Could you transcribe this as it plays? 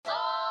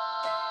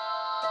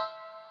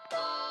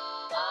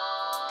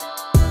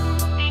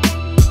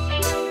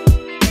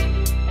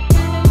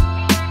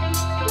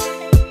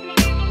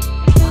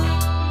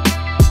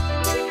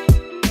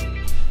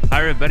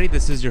everybody.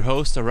 This is your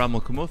host, Aram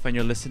Mulkumuf, and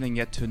you're listening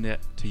to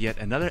yet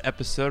another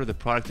episode of the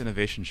Product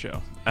Innovation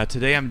Show.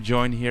 Today, I'm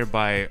joined here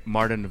by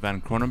Maarten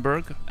van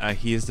Kroonenburg.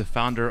 He is the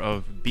founder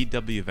of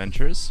BW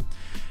Ventures.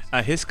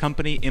 His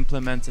company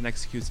implements and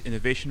executes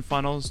innovation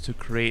funnels to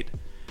create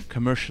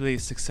commercially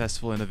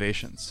successful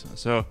innovations.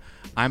 So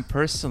I'm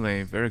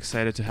personally very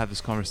excited to have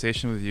this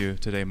conversation with you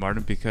today,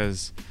 Maarten,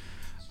 because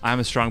I'm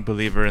a strong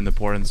believer in the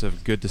importance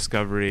of good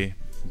discovery,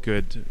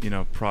 good,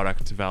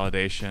 product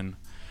validation.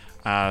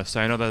 So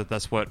I know that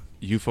that's what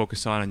you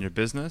focus on in your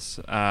business,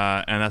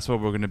 and that's what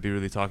we're going to be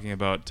really talking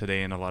about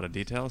today in a lot of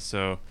detail.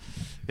 So,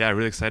 yeah,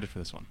 really excited for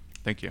this one.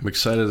 Thank you. I'm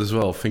excited as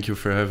well. Thank you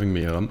for having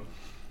me, Aram.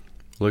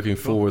 Looking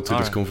forward to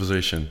this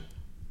conversation.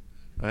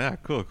 Yeah,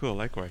 cool.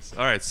 Likewise.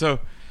 All right, so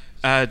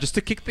just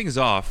to kick things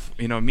off,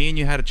 me and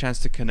you had a chance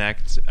to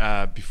connect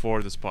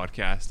before this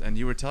podcast, and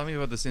you were telling me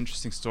about this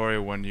interesting story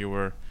when you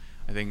were,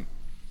 I think,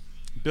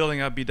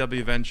 building up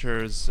BW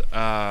Ventures,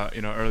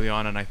 early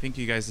on, and I think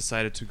you guys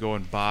decided to go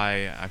and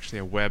buy actually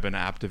a web and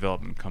app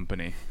development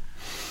company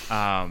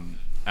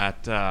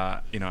at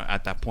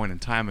that point in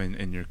time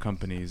in your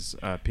company's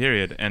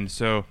period. And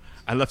so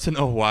I'd love to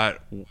know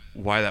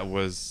why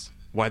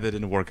that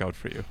didn't work out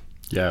for you.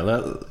 Yeah,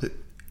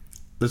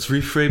 let's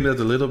reframe that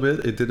a little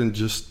bit. It didn't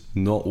just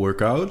not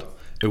work out.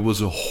 It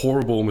was a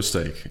horrible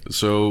mistake.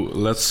 So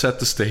let's set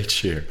the stage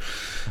here.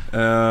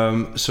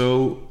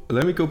 So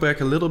let me go back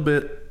a little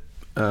bit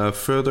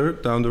further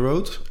down the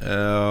road.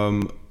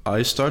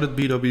 I started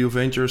BW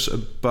Ventures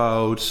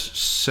about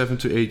 7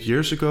 to 8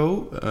 years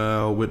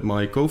ago with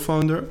my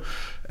co-founder.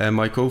 And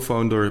my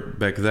co-founder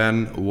back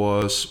then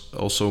was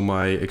also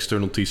my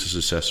external thesis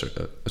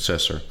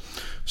assessor.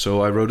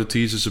 So I wrote a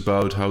thesis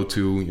about how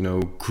to,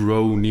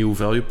 grow new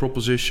value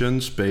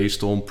propositions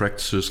based on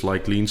practices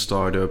like lean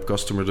startup,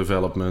 customer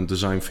development,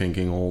 design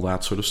thinking, all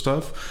that sort of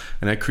stuff.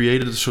 And I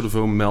created a sort of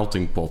a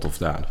melting pot of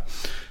that.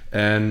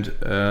 And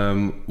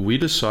we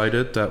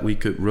decided that we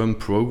could run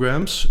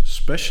programs,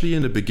 especially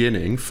in the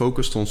beginning,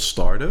 focused on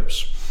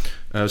startups,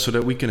 so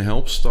that we can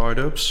help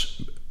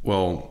startups,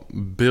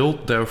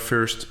 build their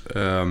first,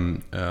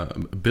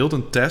 build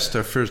and test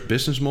their first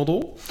business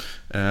model,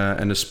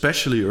 and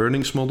especially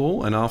earnings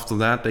model. And after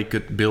that, they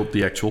could build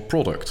the actual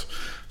product.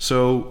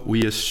 So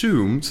we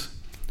assumed,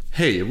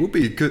 hey, it would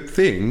be a good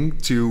thing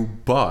to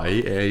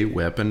buy a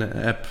web and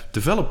app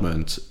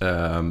development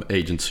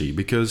agency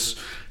because,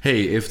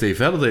 hey, if they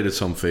validated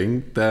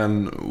something,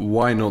 then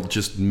why not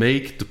just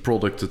make the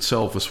product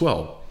itself as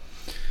well?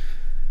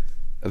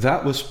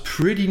 That was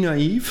pretty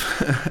naive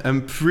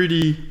and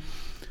pretty,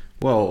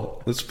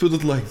 let's put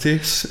it like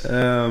this,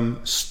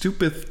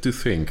 stupid to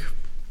think.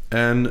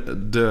 And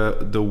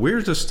the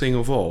weirdest thing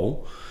of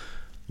all,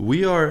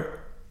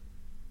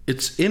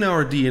 it's in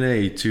our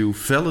DNA to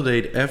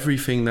validate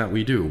everything that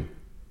we do.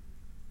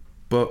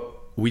 But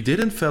we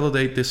didn't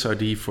validate this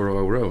idea for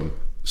our own.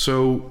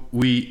 So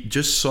we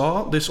just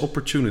saw this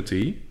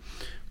opportunity.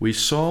 We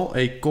saw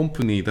a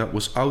company that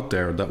was out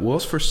there that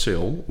was for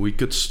sale. We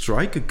could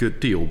strike a good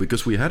deal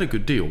because we had a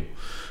good deal.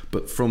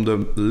 But from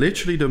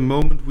literally the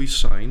moment we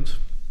signed,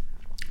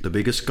 the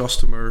biggest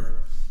customer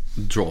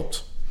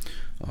dropped.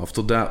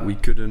 After that, we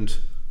couldn't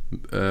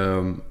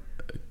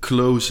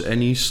close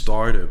any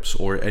startups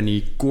or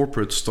any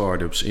corporate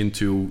startups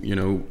into,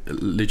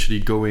 literally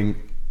going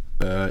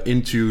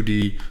into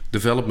the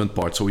development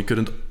part. So we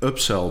couldn't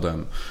upsell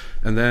them.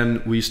 And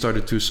then we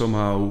started to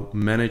somehow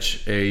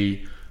manage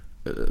a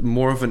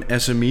more of an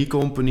SME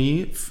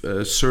company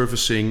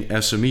servicing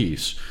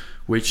SMEs,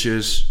 which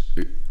is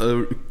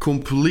a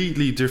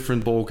completely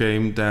different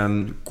ballgame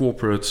than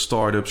corporate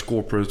startups,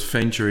 corporate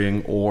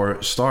venturing, or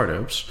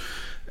startups.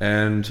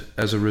 And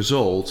as a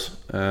result,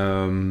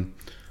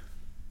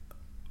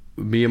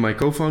 me and my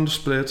co-founder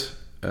split.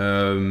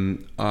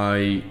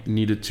 I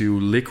needed to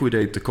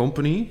liquidate the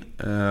company,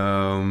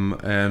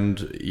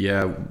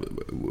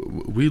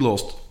 we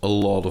lost a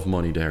lot of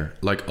money there,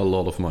 like a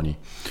lot of money.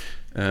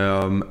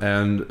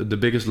 And the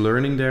biggest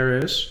learning there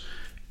is,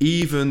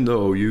 even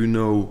though you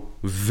know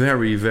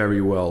very,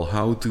 very well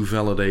how to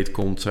validate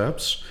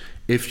concepts,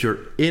 if you're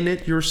in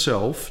it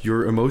yourself,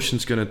 your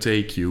emotion's gonna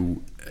take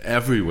you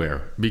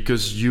everywhere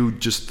because you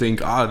just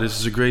think, this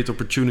is a great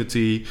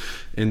opportunity.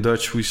 In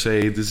Dutch we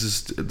say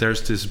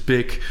there's this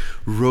big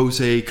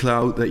rosé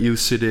cloud that you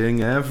sit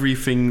in,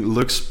 everything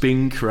looks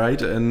pink,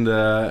 right, and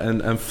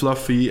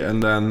fluffy,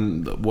 and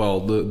then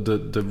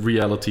the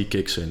reality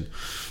kicks in.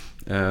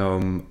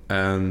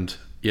 And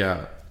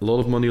a lot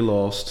of money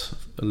lost,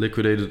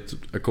 liquidated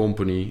a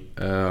company,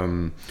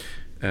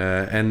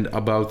 and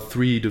about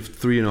 3 to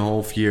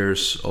 3.5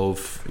 years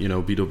of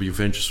BW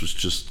Ventures was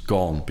just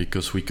gone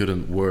because we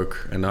couldn't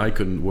work, and I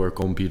couldn't work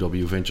on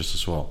BW Ventures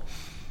as well.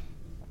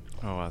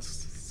 Oh,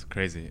 that's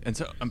crazy. And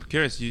so I'm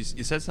curious, you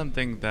said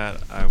something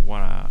that I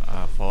want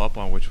to follow up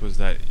on, which was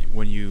that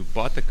when you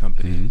bought the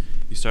company,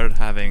 you started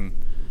having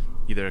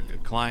either a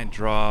client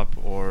drop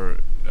or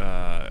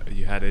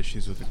you had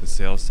issues with the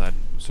sales side.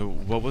 So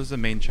what was the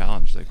main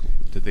challenge? Like,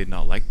 did they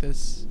not like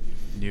this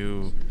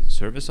new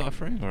service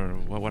offering, or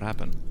what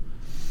happened?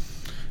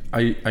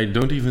 I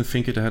don't even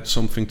think it had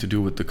something to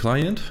do with the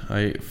client.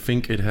 I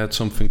think it had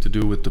something to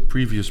do with the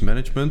previous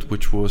management,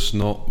 which was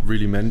not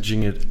really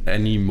managing it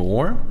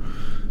anymore.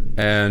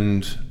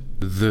 And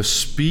the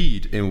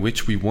speed in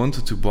which we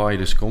wanted to buy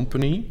this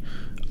company,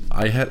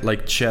 I had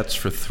like chats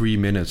for 3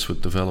 minutes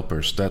with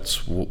developers.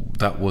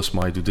 That was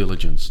my due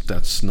diligence.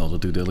 That's not a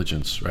due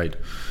diligence, right?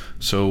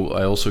 So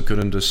I also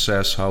couldn't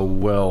assess how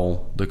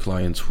well the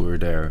clients were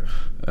there,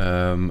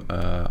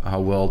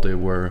 how well they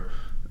were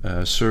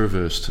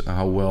serviced,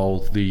 how well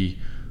the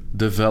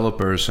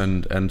developers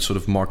and sort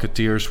of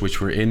marketeers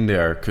which were in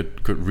there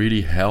could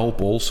really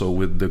help also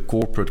with the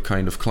corporate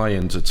kind of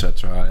clients,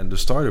 etc., and the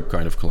startup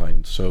kind of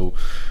clients. So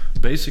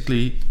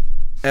basically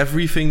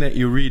everything that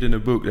you read in a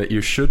book that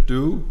you should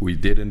do, we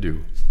didn't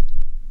do.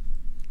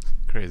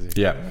 Crazy.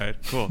 Yeah. All right,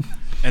 cool.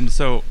 And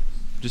so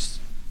just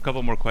a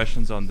couple more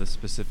questions on this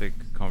specific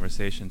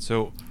conversation.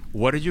 So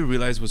what did you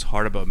realize was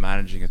hard about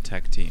managing a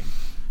tech team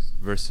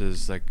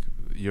versus like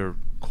your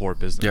core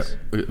business?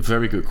 Yeah,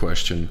 very good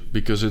question,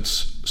 because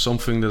it's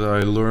something that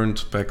I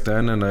learned back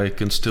then and I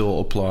can still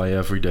apply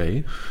every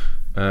day.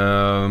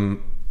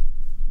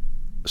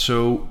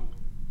 So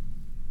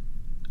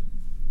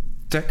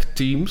tech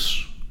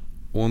teams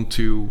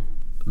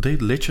they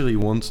literally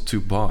want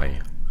to buy.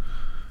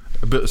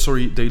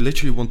 They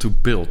literally want to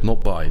build,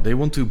 not buy. They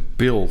want to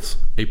build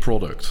a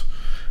product.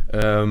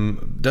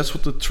 That's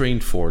what they're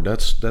trained for.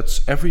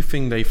 That's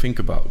everything they think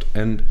about.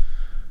 And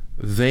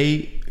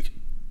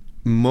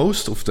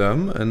most of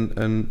them,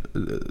 and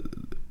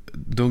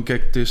don't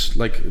get this,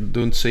 like,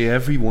 don't say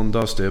everyone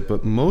does that,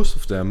 but most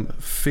of them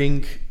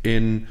think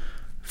in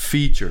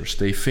features.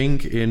 They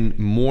think in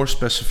more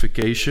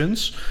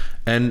specifications,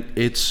 and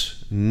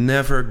it's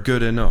never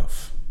good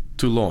enough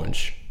to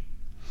launch.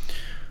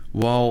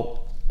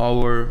 While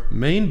our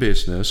main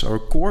business, our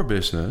core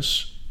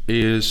business,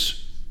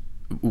 is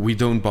we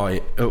don't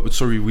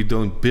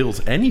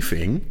build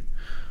anything.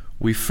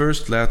 We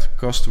first let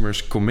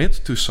customers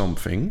commit to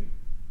something,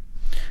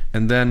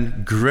 and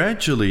then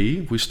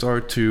gradually we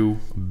start to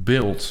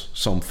build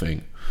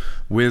something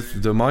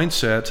with the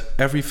mindset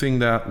everything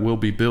that will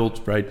be built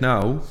right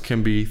now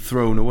can be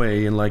thrown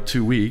away in like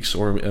 2 weeks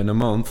or in a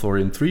month or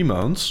in 3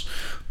 months.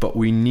 But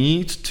we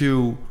need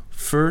to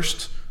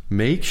first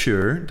make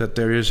sure that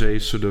there is a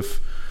sort of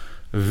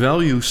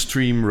value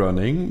stream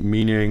running,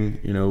 meaning,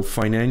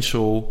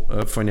 financials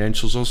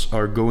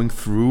are going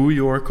through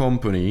your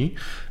company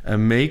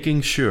and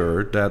making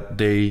sure that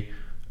they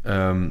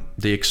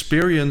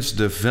experience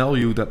the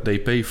value that they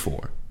pay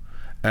for.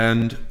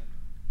 And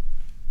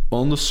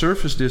on the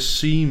surface, this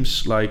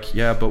seems like,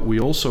 but we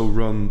also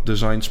run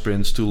design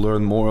sprints to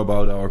learn more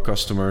about our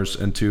customers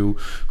and to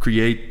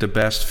create the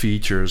best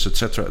features,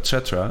 etc.,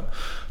 etc.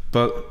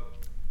 But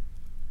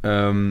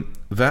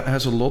that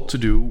has a lot to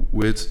do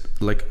with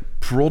like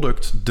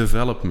product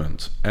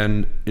development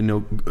and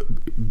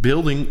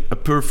building a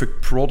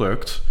perfect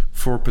product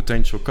for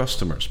potential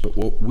customers. But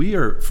what we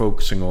are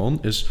focusing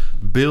on is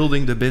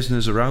building the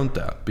business around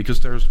that, because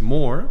there's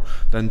more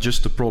than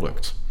just the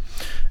product.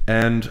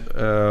 And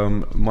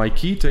my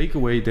key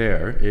takeaway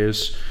there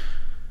is,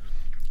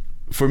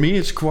 for me,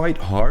 it's quite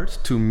hard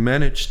to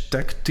manage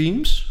tech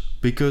teams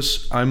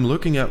because I'm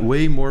looking at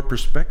way more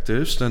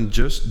perspectives than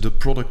just the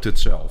product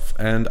itself.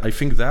 And I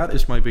think that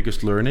is my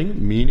biggest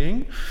learning,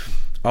 meaning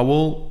I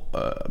will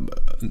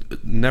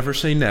never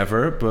say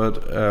never,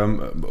 but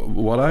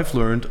what I've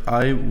learned,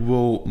 I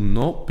will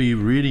not be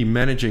really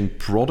managing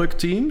product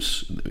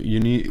teams. You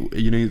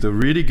need a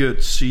really good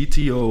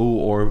CTO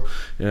or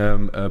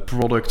a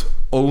product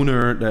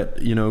owner that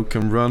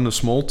can run a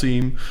small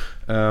team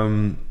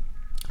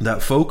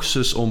that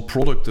focuses on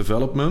product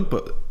development,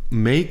 but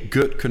make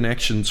good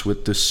connections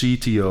with the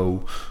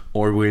CTO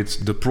or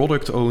with the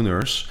product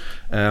owners,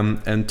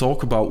 and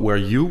talk about where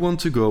you want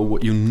to go,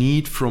 what you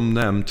need from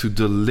them to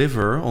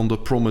deliver on the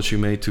promise you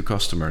made to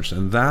customers.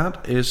 And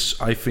that is,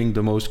 I think,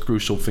 the most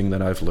crucial thing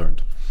that I've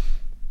learned.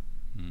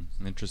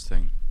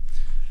 Interesting.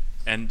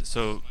 And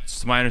so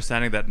it's my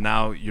understanding that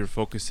now you're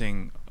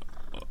focusing,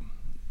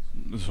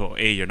 so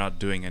A, you're not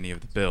doing any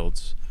of the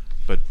builds,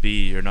 but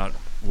B, you're not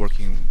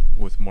working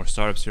with more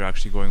startups, you're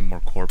actually going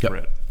more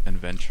corporate. Yep. And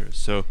ventures.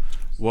 So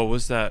what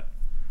was that?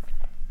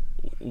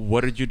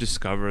 What did you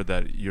discover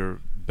that you're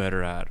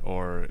better at,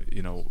 or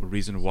a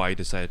reason why you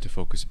decided to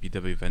focus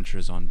BW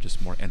Ventures on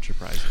just more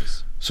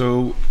enterprises?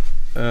 So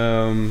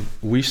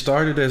we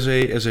started as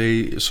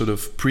a sort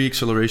of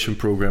pre-acceleration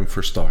program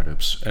for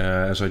startups,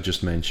 as I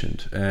just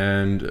mentioned.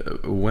 And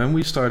when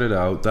we started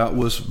out, that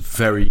was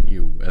very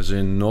new, as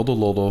in not a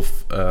lot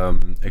of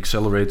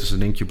accelerators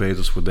and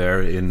incubators were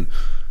there in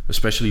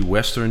especially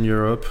Western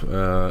Europe,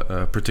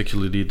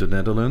 particularly the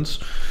Netherlands.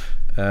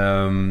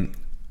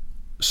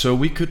 So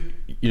we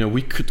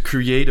could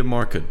create a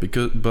market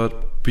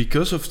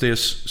because of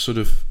this sort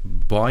of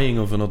buying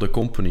of another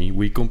company,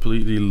 we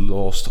completely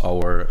lost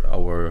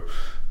our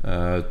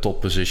top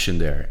position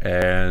there,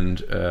 and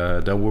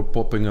there were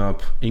popping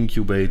up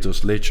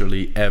incubators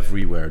literally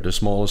everywhere. The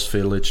smallest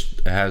village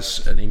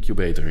has an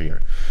incubator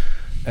here.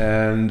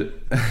 And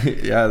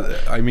yeah,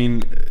 I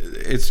mean,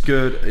 it's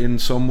good in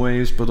some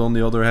ways, but on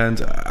the other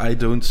hand, I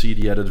don't see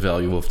the added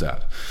value of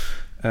that.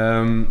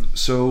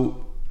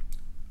 So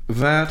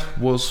that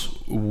was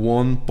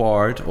one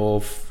part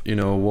of, you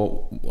know,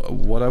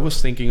 what I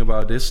was thinking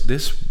about.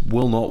 This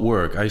will not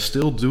work. I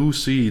still do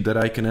see that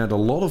I can add a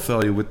lot of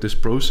value with this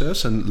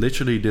process, and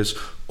literally this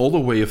other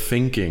way of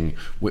thinking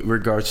with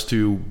regards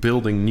to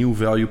building new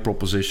value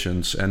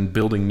propositions and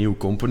building new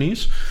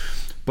companies.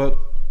 But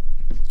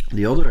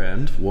the other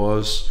end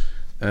was,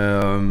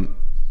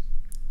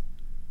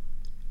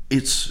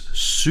 it's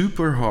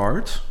super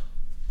hard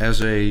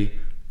as a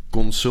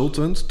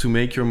consultant to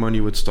make your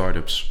money with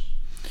startups.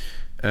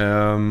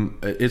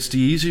 It's the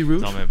easy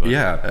route. Tell me about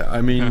it.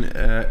 I mean,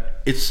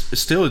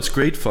 it's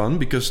great fun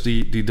because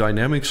the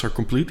dynamics are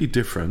completely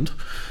different.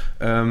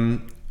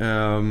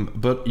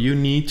 But you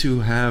need to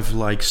have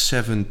like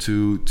 7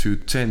 to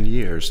 10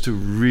 years to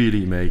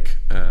really make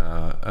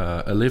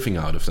a living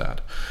out of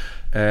that.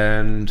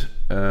 And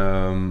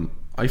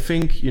I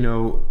think, you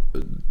know,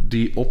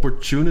 the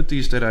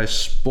opportunities that I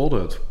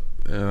spotted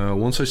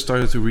once I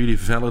started to really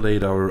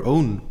validate our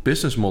own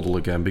business model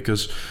again,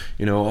 because,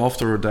 you know,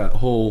 after that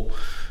whole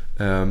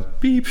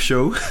beep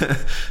show,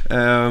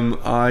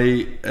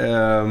 I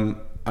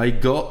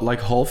got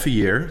like half a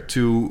year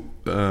to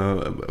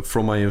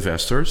from my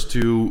investors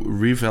to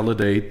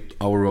revalidate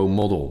our own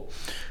model.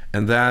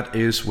 And that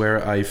is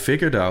where I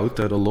figured out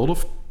that a lot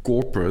of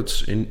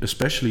corporates,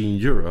 especially in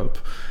Europe,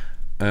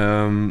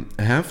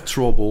 have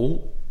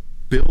trouble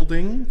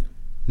building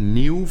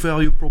new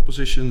value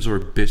propositions or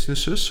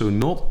businesses, so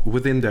not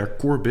within their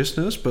core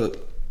business,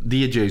 but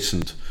the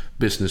adjacent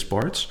business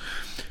parts.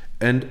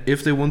 And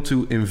if they want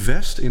to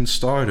invest in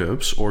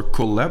startups or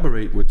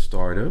collaborate with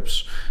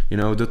startups, you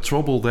know, the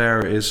trouble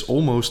there is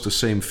almost the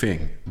same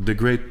thing. The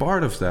great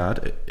part of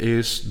that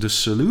is the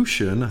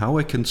solution, how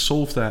I can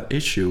solve that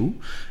issue,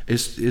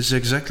 is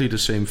exactly the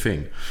same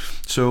thing.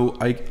 So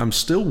I'm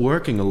still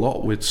working a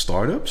lot with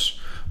startups,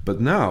 but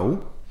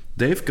now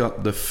they've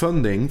got the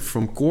funding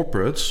from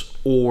corporates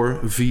or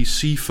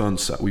VC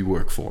funds that we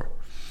work for.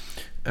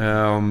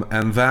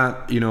 And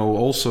that, you know,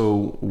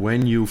 also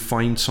when you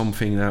find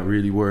something that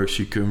really works,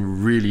 you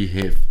can really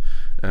hit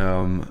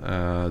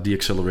the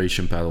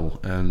acceleration pedal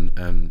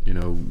and you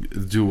know,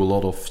 do a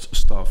lot of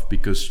stuff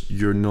because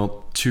you're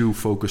not too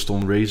focused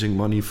on raising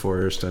money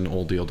first and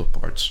all the other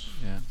parts.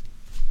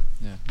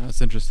 Yeah,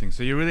 that's interesting.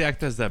 So you really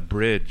act as that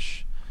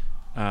bridge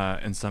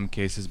in some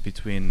cases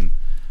between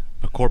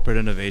a corporate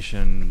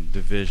innovation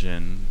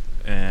division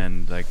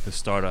and like the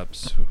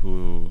startups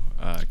who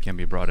can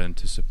be brought in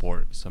to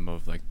support some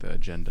of like the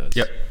agendas.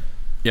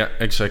 Yeah,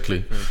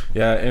 exactly. Cool.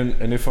 Yeah,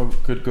 and if I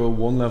could go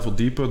one level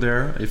deeper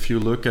there, if you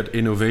look at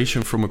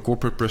innovation from a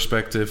corporate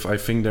perspective, I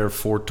think there are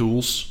 4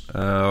 tools.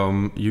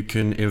 You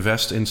can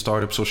invest in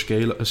startups or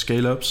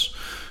scale-ups.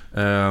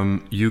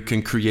 You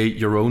can create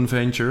your own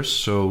ventures,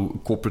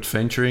 so corporate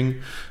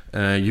venturing.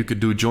 You could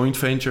do joint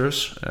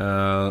ventures,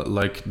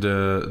 like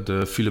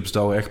the Philips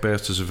Douwe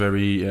Egberts is a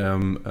very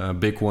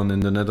big one in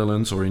the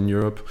Netherlands or in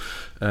Europe.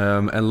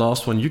 And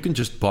last one, you can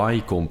just buy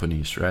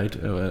companies, right?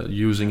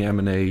 Using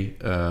M&A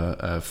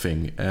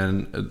thing.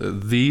 And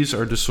these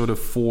are the sort of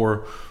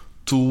 4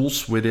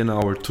 tools within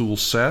our tool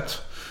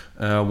set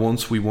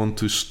once we want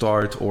to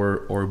start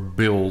or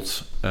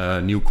build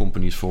new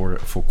companies for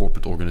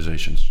corporate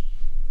organizations.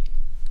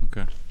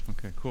 Okay,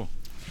 cool.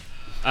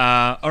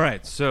 All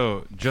right,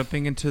 so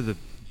jumping into the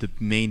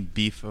main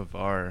beef of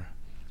our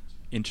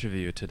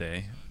interview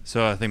today.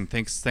 So I think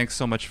thanks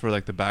so much for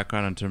like the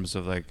background in terms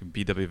of like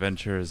BW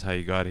Ventures, how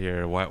you got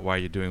here, why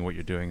you're doing what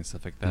you're doing and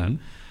stuff like that.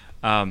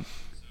 Mm-hmm.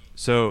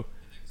 So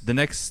the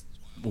next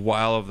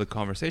while of the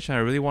conversation, I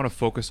really want to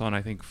focus on,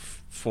 I think,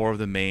 4 of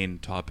the main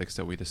topics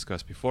that we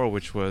discussed before,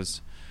 which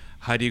was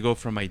how do you go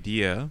from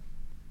idea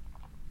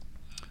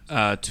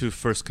to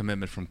first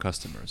commitment from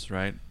customers,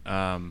 right?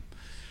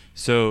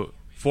 So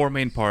 4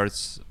 main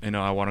parts, you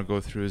know, I want to go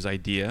through is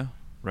idea,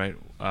 right?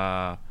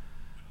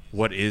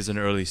 What is an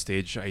early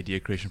stage idea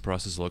creation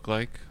process look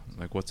like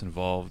what's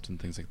involved and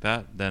things like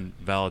that. Then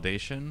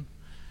validation,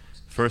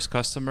 first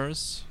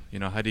customers, you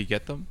know, how do you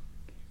get them?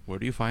 Where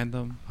do you find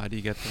them? How do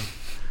you get them?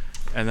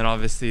 And then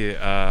obviously,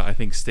 I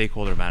think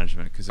stakeholder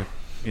management, because,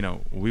 you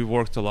know, we've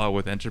worked a lot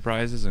with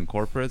enterprises and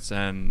corporates,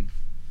 and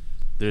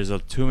there's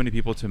too many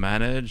people to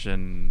manage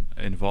and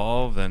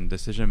involve, and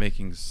decision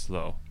making is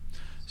slow.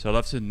 So I'd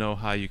love to know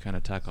how you kind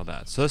of tackle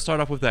that. So let's start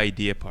off with the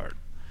idea part.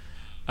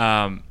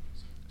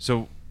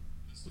 So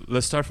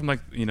let's start from,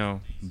 like, you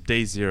know,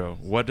 day 0.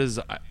 What does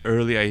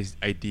early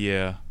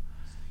idea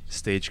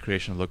stage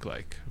creation look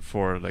like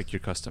for like your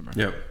customer?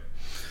 Yeah.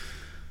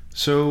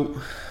 So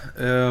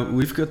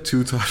we've got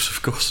 2 types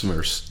of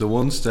customers. The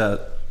ones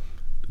that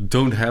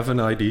don't have an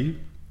ID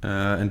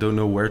and don't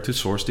know where to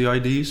source the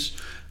IDs.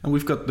 And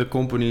we've got the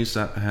companies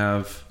that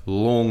have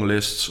long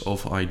lists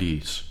of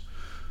IDs.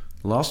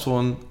 The last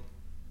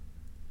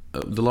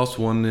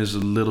one is a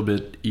little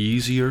bit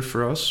easier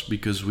for us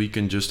because we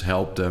can just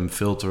help them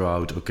filter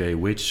out, okay,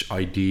 which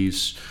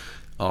IDs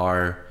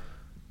are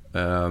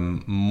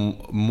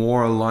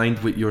more aligned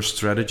with your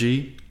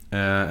strategy,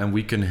 and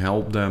we can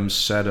help them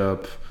set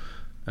up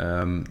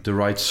the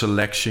right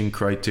selection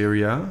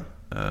criteria.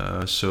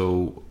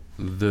 So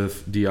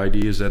the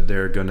ideas that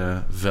they're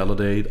gonna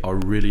validate are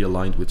really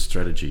aligned with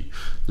strategy.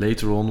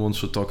 Later on,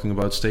 once we're talking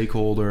about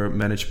stakeholder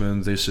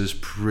management, this is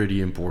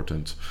pretty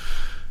important.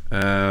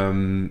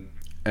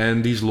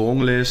 And these long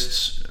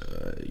lists,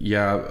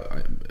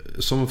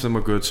 some of them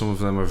are good, some of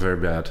them are very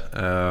bad.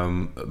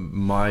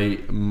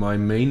 My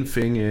main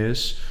thing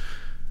is,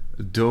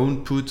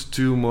 don't put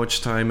too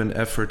much time and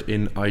effort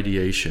in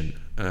ideation,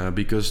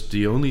 because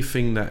the only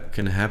thing that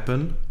can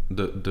happen,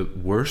 the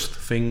worst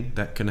thing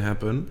that can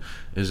happen,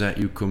 is that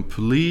you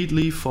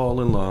completely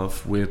fall in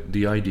love with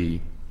the idea,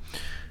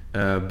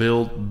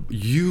 build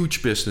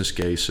huge business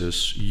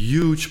cases,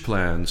 huge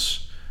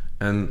plans,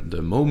 and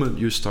the moment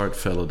you start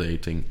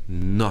validating,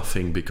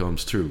 nothing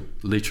becomes true,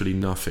 literally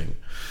nothing.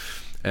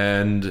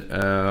 And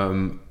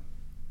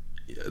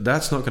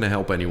that's not going to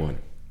help anyone.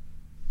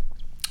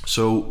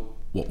 So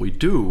what we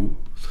do,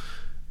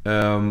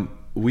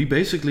 we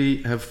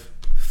basically have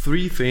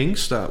 3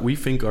 things that we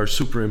think are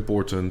super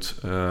important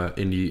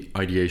in the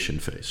ideation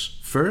phase.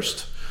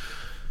 First,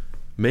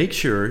 make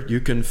sure you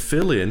can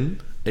fill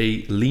in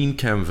a lean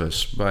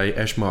canvas by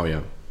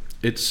Ashmaya.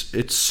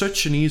 It's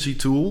such an easy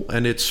tool,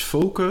 and it's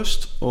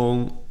focused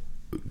on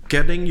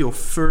getting your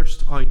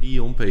first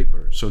idea on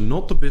paper. So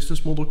not the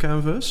business model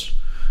canvas,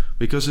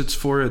 because it's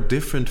for a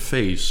different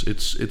phase.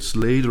 It's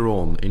later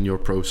on in your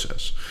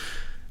process.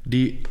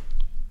 In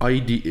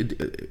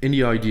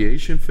the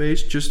ideation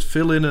phase, just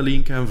fill in a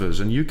lean canvas,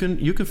 and you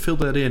can fill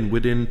that in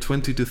within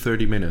 20 to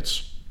 30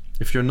 minutes.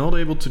 If you're not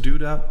able to do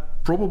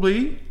that,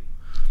 probably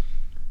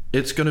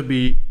it's going to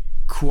be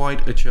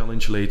quite a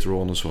challenge later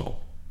on as well.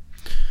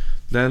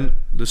 Then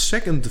the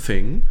second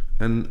thing,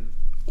 and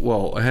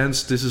well,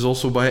 hence this is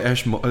also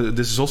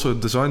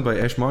designed by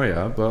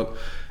Ashmaya, but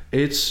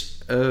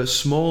it's a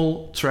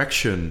small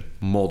traction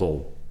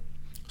model.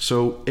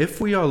 So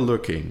if we are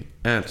looking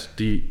at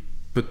the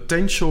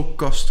potential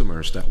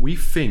customers that we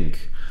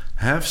think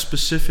have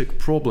specific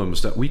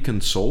problems that we can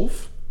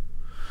solve,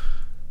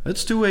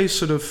 let's do a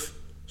sort of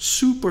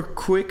super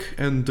quick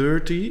and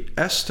dirty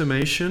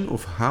estimation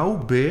of how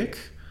big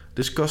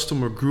this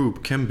customer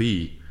group can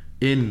be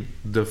in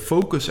the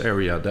focus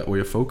area that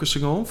we're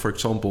focusing on. For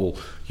example,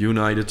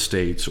 United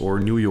States or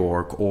New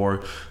York,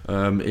 or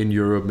in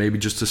Europe, maybe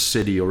just a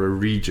city or a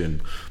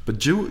region. But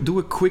do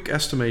a quick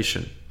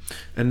estimation,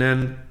 and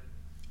then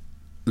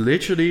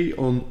literally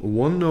on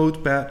one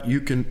notepad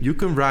you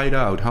can write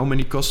out how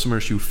many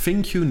customers you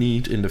think you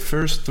need in the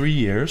first 3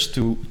 years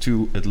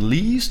to at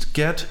least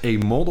get a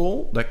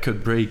model that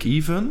could break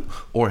even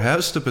or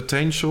has the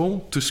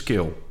potential to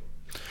scale.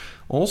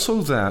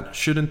 Also, that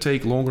shouldn't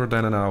take longer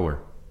than an hour.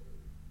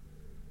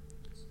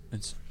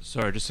 And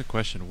sorry, just a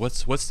question.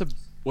 What's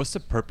the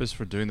purpose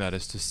for doing that?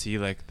 Is to see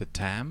like the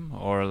TAM,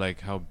 or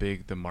like how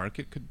big the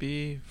market could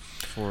be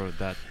for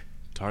that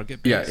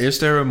target base? Yeah, is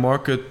there a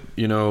market,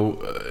 is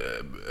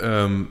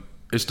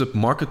the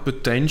market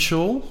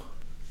potential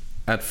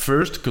at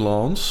first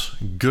glance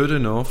good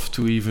enough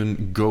to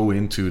even go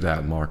into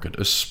that market,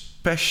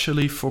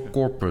 especially for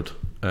corporate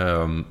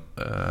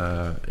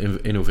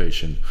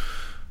innovation?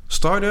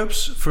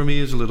 Startups, for me,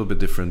 is a little bit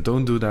different.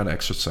 Don't do that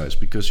exercise,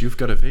 because you've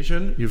got a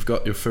vision, you've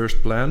got your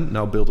first plan,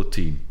 now build a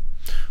team.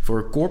 For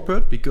a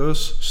corporate,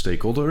 because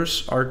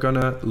stakeholders are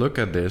gonna look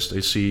at this,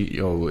 they see,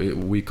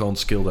 we can't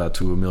scale that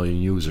to 1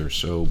 million users,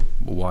 so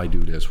why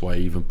do this? Why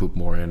even put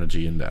more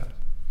energy in that?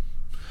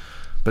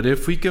 But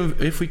if we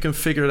can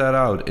figure that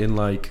out in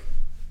like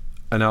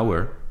an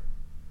hour,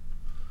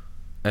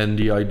 and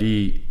the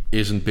idea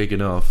isn't big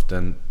enough,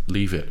 then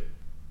leave it.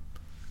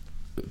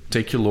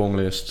 Take your long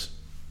list,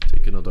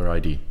 take another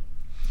ID.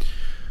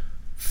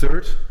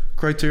 Third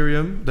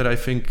criterion that I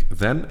think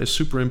then is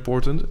super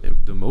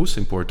important, the most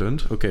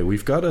important. Okay,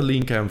 we've got a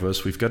lean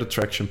canvas, we've got a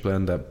traction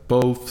plan that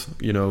both,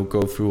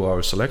 go through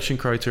our selection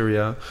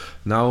criteria.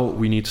 Now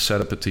we need to set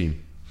up a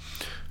team.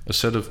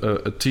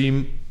 A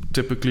team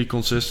typically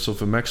consists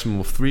of a maximum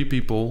of 3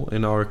 people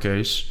in our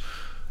case,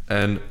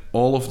 and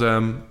all of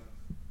them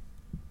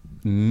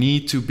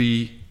need to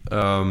be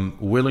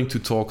willing to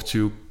talk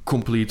to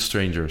complete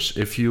strangers.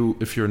 If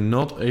you're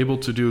not able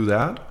to do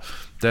that,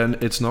 then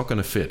it's not going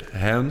to fit.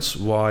 Hence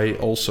why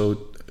also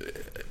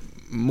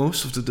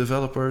most of the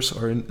developers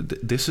are in,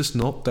 this is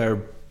not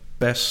their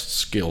best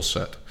skill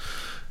set.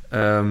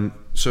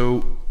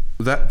 So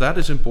that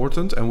is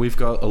important, and we've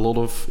got a lot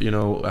of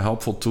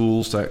helpful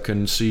tools that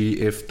can see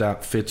if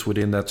that fits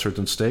within that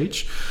certain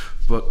stage.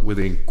 But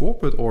within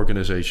corporate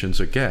organizations,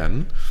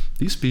 again,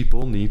 these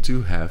people need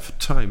to have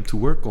time to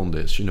work on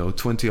this,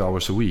 20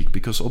 hours a week,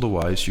 because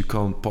otherwise you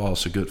can't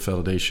pass a good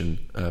validation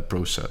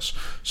process.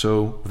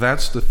 So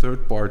that's the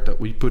third part that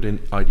we put in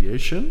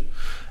ideation.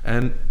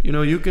 And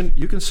you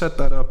can set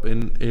that up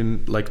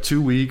in like 2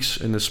 weeks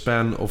in a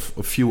span of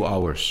a few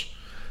hours.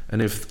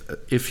 And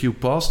if you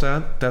pass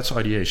that, that's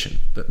ideation.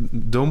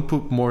 Don't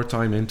put more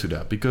time into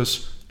that,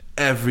 because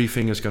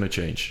everything is going to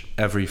change.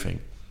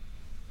 Everything.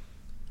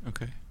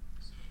 Okay.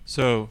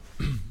 So,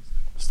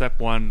 step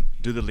one,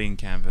 do the lean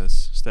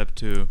canvas. Step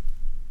two,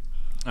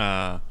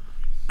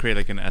 create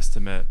like an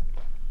estimate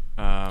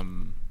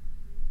for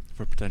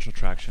potential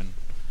traction.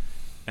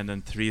 And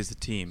then three is the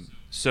team.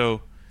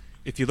 So,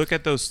 if you look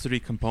at those three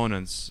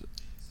components,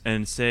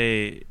 and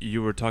say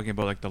you were talking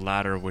about like the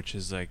latter, which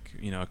is like,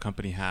 a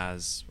company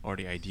has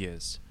already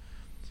ideas.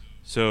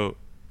 So,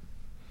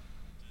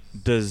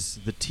 does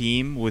the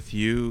team with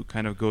you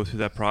kind of go through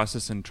that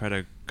process and try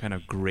to kind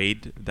of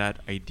grade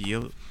that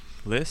ideal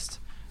list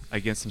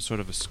against some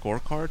sort of a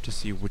scorecard to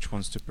see which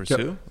ones to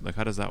pursue? Yep. Like,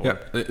 how does that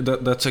work? Yeah,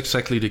 that's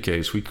exactly the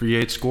case. We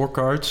create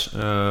scorecards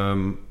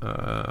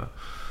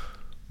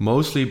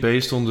mostly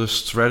based on the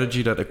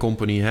strategy that a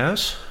company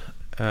has,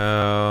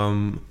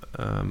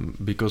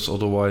 because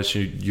otherwise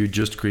you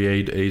just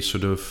create a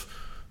sort of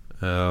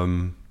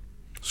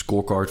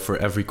scorecard for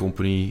every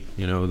company.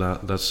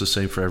 That's the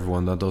same for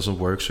everyone. That doesn't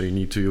work. So you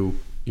need to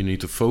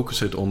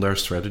focus it on their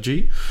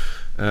strategy.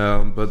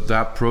 But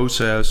that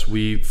process,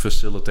 we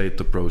facilitate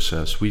the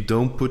process. We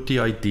don't put the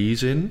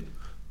IDs in.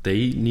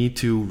 They need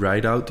to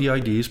write out the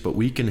IDs, but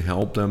we can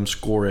help them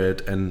score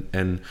it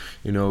and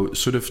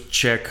sort of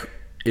check,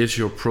 is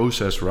your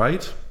process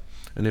right?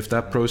 And if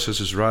that process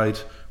is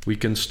right, we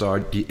can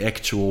start the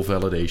actual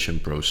validation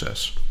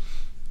process.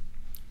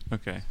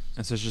 Okay.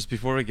 And so just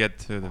before we get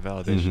to the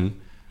validation,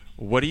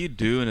 what do you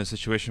do in a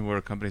situation where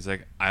a company's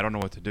like, I don't know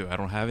what to do, I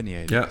don't have any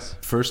ideas? Yeah,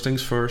 first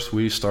things first,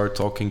 we start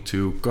talking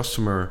to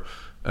customer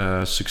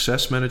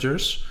success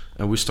managers,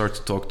 and we start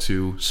to talk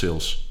to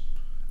sales.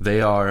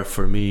 They are,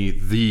 for me,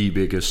 the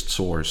biggest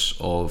source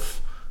of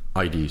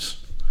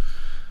IDs.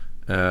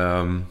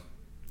 And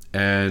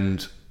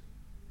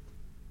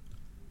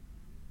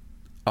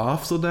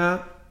after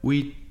that,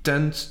 we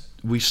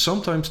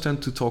sometimes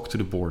tend to talk to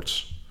the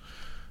boards.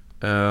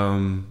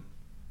 But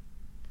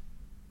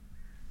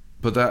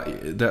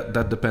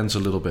that depends a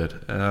little bit.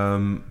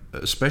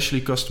 Especially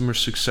customer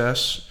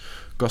success,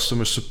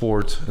 customer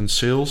support, and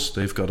sales,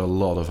 they've got a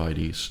lot of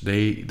IDs.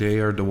 They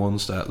are the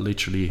ones that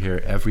literally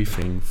hear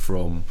everything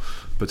from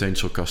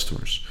potential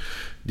customers.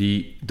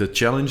 The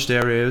challenge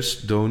there is,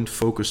 don't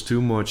focus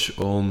too much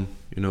on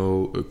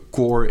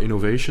core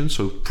innovation,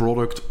 so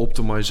product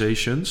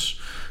optimizations.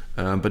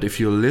 But if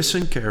you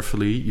listen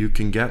carefully, you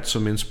can get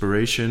some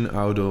inspiration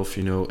out of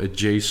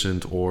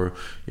adjacent or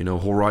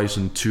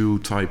Horizon 2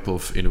 type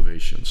of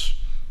innovations.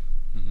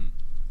 Mm-hmm.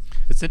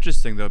 It's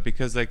interesting though,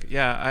 because I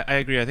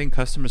agree. I think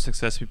customer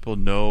success people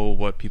know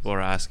what people are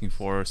asking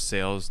for.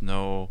 Sales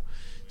know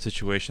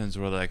situations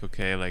where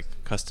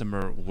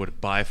customer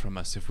would buy from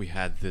us if we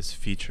had this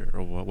feature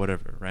or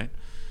whatever, right?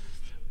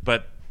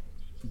 But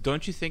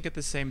don't you think at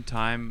the same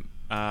time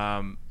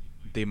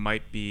they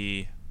might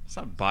be, it's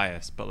not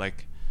biased, but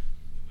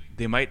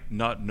they might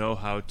not know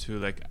how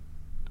to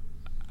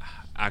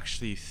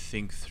actually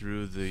think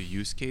through the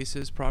use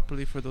cases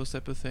properly for those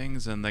type of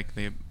things, and they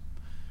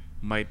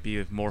might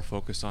be more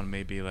focused on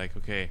maybe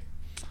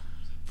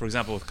for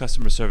example, with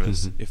customer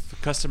service, if the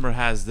customer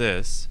has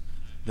this,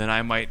 then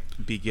I might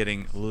be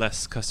getting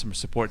less customer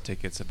support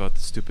tickets about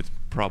the stupid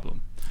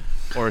problem.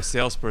 Or a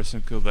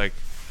salesperson could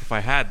if I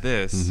had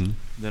this,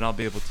 then I'll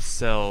be able to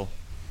sell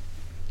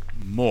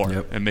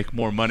more and make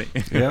more money.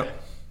 Yeah.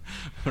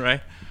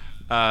 Right?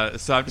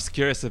 So I'm just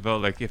curious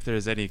about if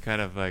there's any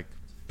kind of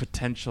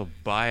potential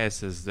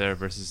biases there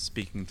versus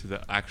speaking to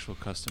the actual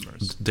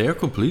customers. They're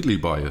completely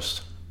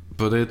biased,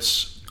 but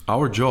it's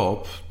our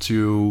job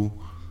to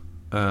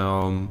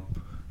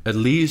at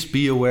least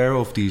be aware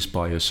of these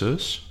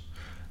biases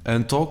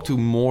and talk to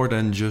more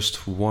than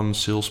just one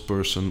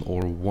salesperson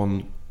or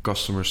one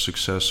customer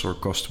success or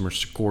customer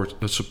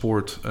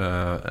support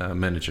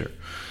manager.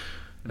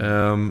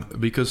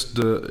 Because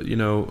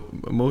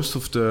most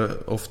of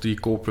the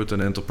corporate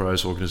and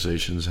enterprise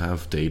organizations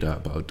have data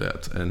about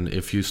that, and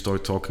if you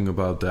start talking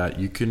about that,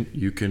 you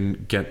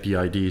can get the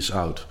ideas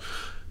out.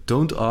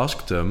 Don't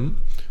ask them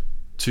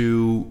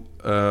to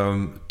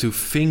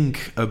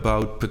think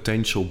about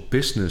potential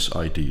business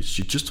ideas.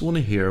 You just want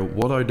to hear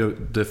what are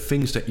the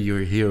things that you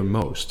hear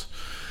most.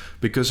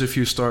 Because if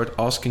you start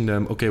asking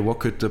them, okay, what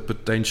could the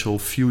potential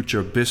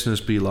future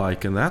business be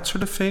like and that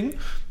sort of thing,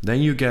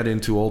 then you get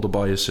into all the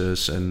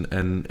biases and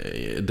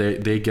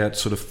they get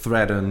sort of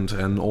threatened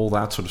and all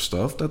that sort of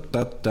stuff.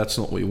 That's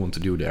not what you want to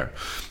do there.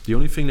 The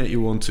only thing that you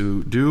want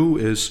to do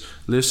is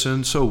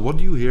listen. So what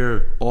do you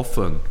hear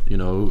often,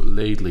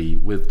 lately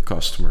with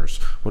customers?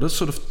 What are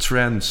sort of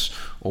trends,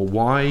 or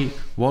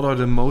what are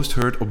the most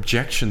heard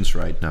objections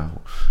right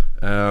now?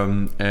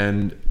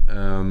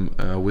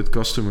 With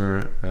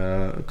customer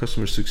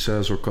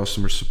success or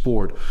customer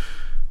support,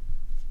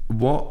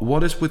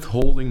 what is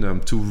withholding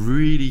them to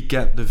really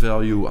get the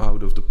value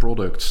out of the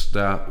products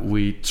that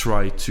we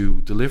try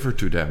to deliver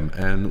to them,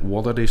 and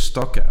what are they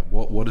stuck at?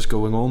 What is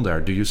going on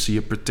there? Do you see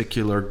a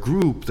particular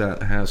group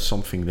that has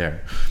something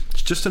there?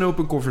 It's just an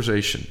open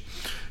conversation,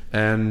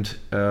 and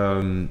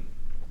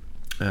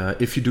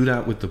if you do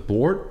that with the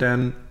board,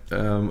 then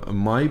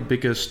my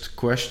biggest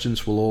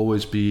questions will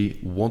always be,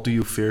 what do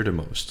you fear the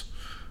most?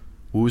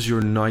 Who's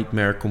your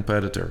nightmare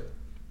competitor?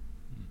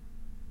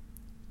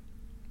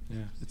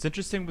 It's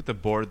interesting with the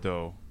board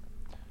though.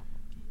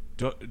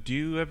 Do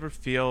you ever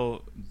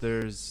feel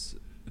there's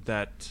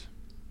that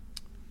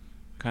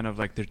kind of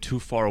like they're too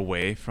far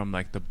away from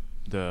like the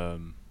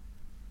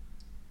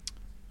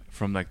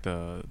from like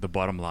the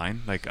bottom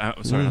line? Like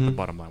sorry, not the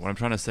bottom line. What I'm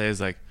trying to say is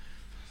like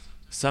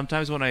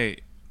sometimes when I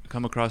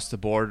come across the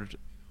board,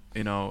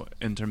 you know,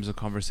 in terms of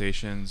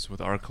conversations with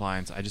our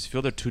clients, I just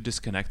feel they're too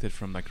disconnected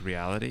from like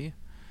reality,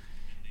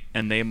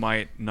 and they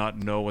might not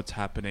know what's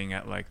happening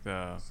at like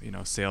the, you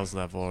know, sales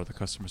level or the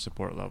customer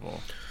support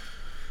level.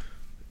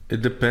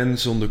 It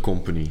depends on the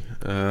company,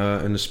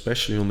 and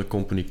especially on the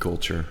company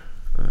culture.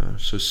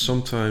 So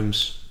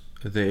sometimes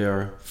they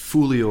are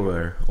fully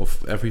aware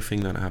of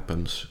everything that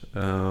happens.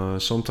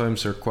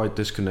 Sometimes they're quite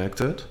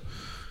disconnected.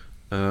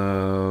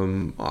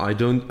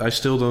 I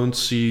still don't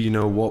see, you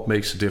know, what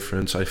makes a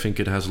difference. I think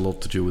it has a lot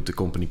to do with the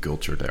company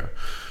culture there.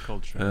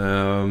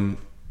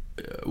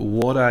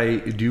 What I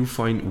do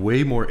find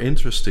way more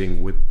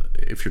interesting with,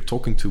 if you're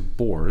talking to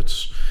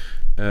boards,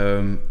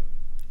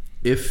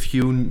 if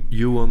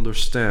you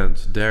understand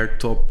their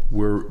top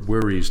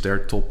worries, their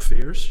top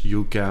fears,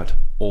 you get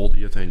all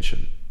the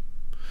attention.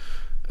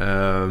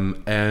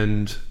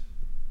 And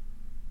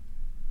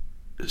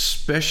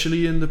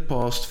especially in the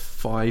past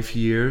 5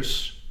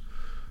 years,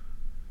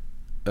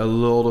 a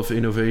lot of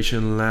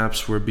innovation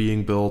labs were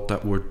being built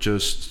that were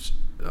just,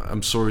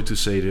 I'm sorry to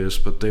say this,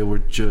 but they were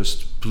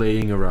just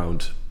playing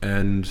around,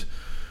 and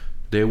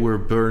they were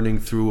burning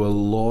through a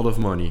lot of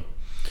money.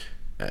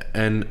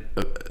 And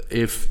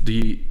if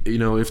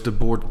the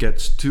board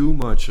gets too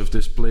much of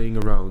this playing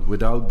around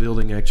without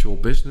building actual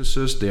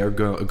businesses, they're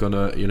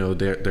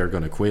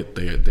gonna quit.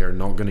 They're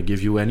not gonna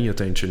give you any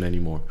attention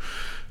anymore.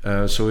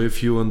 So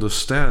if you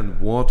understand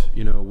what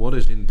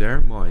is in their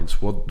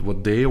minds,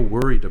 what they are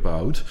worried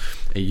about,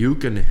 and you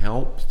can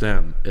help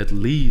them at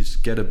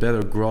least get a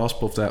better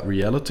grasp of that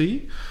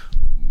reality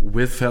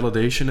with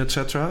validation,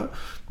 etc.,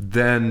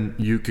 then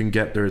you can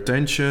get their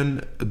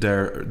attention,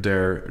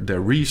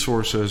 their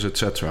resources,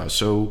 etc.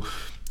 So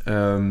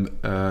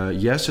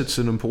yes, it's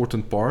an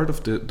important part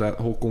of that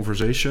whole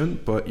conversation,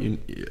 but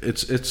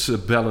it's a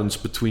balance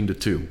between the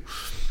two.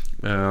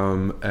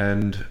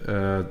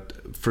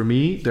 For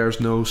me, there's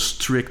no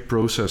strict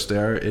process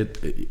there.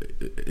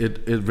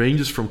 It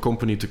ranges from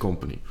company to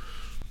company.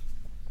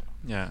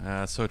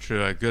 Yeah, so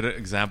true. A good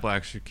example I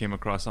actually came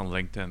across on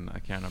LinkedIn. I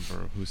can't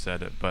remember who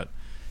said it, but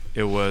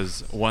it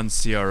was one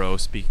CRO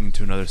speaking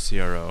to another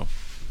CRO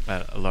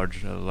at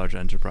large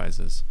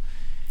enterprises,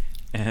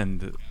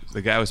 and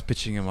the guy was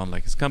pitching him on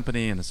like his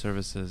company and the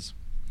services,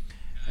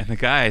 and the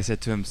guy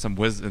said to him some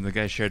wisdom, and the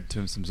guy shared to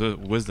him some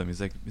wisdom.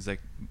 He's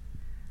like,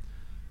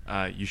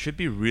 you should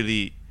be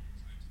really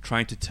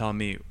trying to tell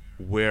me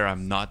where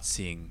I'm not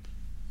seeing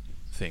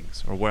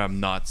things, or where I'm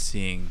not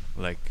seeing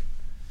like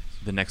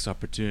the next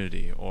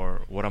opportunity,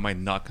 or what am I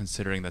not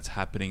considering that's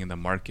happening in the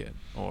market,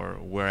 or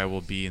where I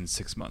will be in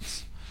 6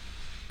 months.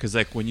 Because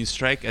like when you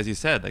strike, as you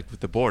said, like with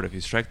the board, if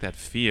you strike that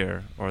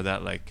fear or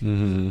that like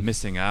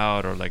missing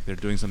out, or like they're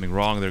doing something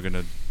wrong, they're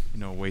gonna, you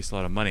know, waste a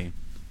lot of money.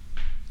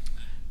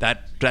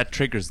 That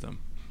triggers them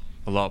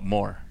a lot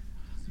more,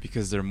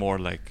 because they're more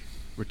like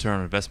return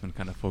on investment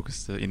kind of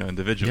focused,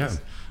 individuals.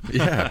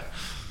 Yeah.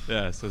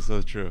 Yeah.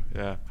 So true.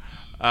 Yeah.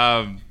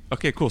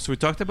 Okay. Cool. So we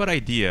talked about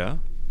idea.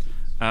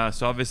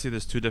 So obviously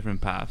there's two different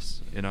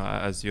paths, you know,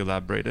 as you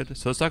elaborated.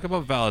 So let's talk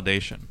about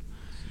validation.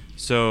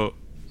 So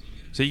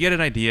you get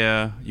an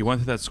idea, you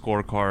went through that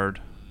scorecard,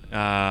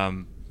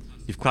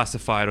 you've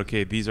classified,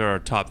 okay, these are our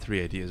top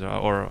 3 ideas,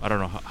 or I don't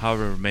know,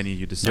 however many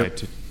you decide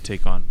to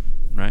take on,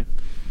 right?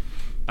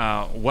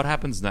 What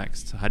happens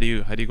next? How do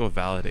you go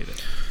validate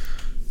it?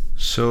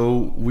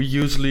 So we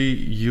usually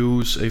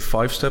use a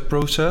 5-step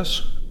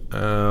process,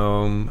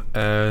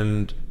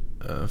 and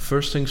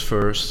first things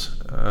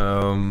first,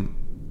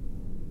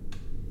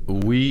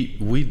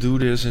 we do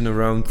this in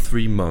around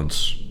 3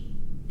 months.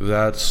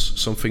 That's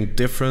something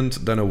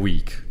different than a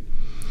week.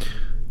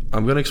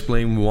 I'm going to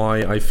explain why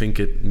I think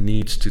it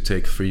needs to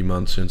take 3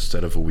 months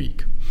instead of a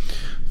week.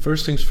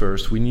 First things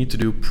first, we need to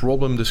do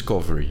problem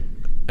discovery.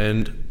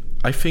 And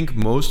I think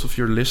most of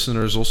your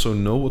listeners also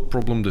know what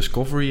problem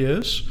discovery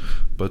is,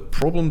 but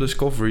problem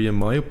discovery, in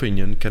my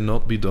opinion,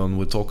 cannot be done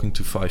with talking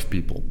to 5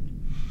 people.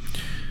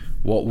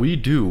 What we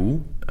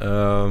do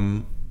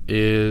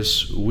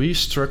is we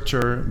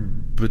structure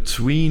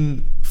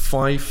between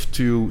 5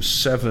 to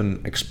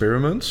 7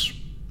 experiments.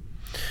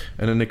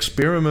 And an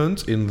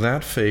experiment in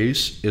that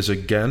phase is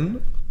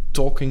again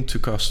talking to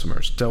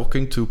customers,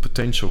 talking to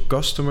potential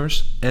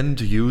customers, end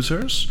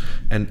users,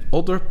 and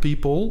other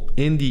people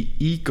in the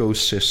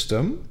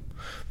ecosystem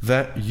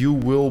that you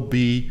will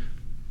be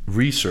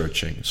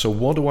researching. So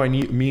what do I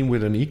mean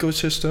with an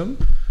ecosystem?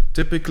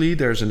 Typically,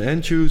 there's an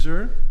end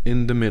user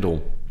in the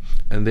middle,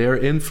 and they are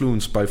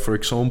influenced by, for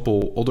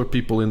example, other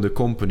people in the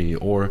company,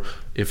 or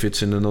if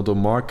it's in another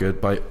market,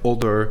 by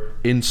other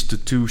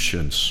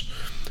institutions.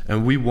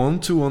 And we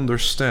want to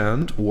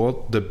understand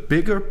what the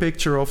bigger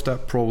picture of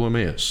that problem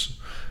is.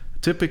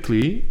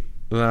 Typically,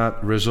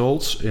 that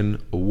results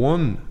in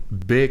one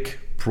big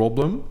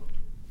problem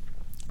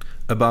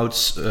about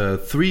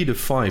 3 to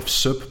 5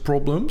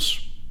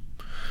 sub-problems.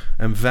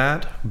 And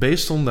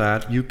based on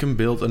that, you can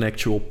build an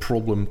actual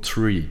problem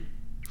tree.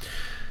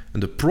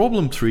 And the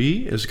problem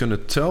tree is going to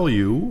tell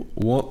you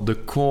what the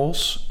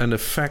cause and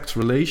effect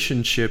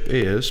relationship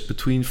is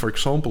between, for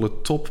example, a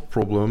top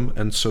problem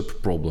and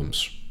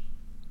sub-problems.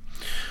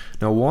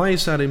 Now, why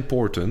is that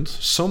important?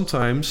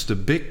 Sometimes the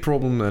big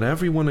problem that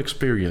everyone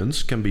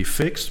experiences can be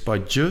fixed by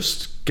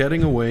just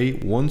getting away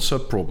one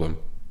sub-problem.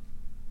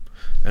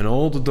 And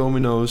all the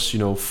dominoes,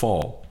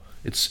 fall.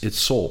 It's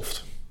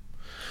solved.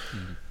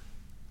 Mm-hmm.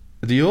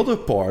 The other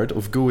part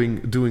of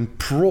doing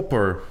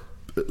proper,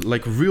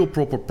 real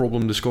proper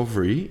problem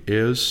discovery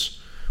is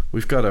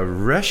we've got a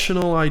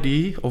rational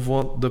idea of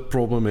what the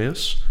problem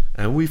is,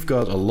 and we've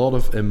got a lot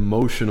of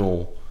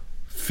emotional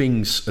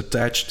things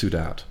attached to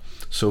that.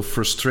 So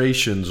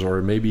frustrations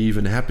or maybe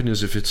even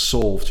happiness if it's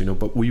solved,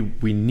 but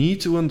we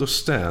need to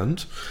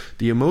understand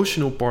the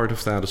emotional part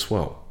of that as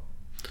well.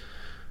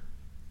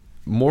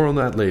 More on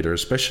that later,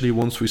 especially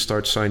once we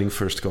start signing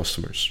first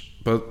customers.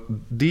 But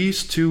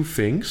these two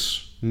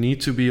things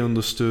need to be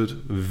understood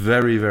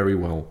very, very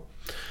well.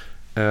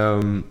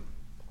 That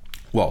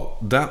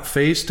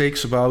phase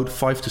takes about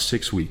 5 to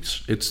 6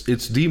 weeks.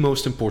 It's the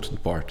most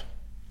important part.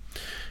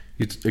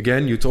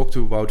 You talk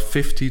to about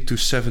 50 to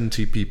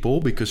 70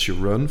 people because you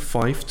run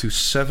 5 to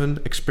 7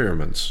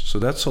 experiments. So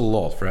that's a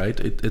lot, right?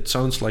 It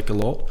sounds like a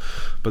lot,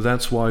 but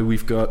that's why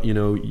we've got,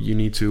 you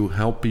need to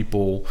help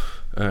people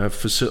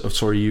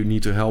you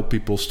need to help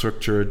people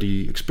structure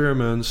the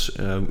experiments,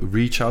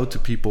 reach out to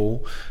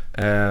people,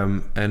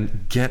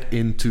 and get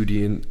into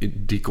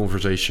the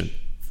conversation.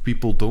 If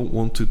people don't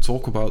want to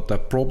talk about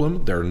that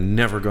problem, they're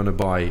never going to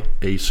buy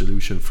a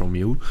solution from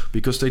you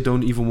because they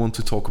don't even want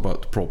to talk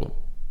about the problem.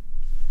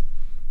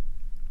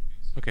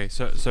 Okay,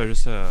 so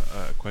just a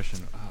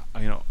question.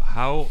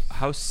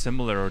 How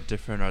similar or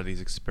different are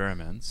these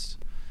experiments?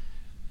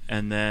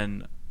 And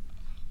then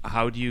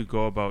how do you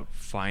go about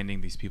finding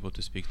these people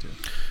to speak to?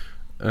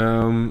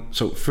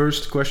 So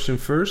first question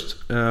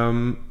first.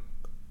 The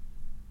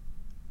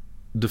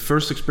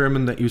first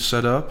experiment that you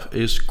set up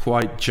is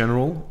quite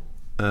general.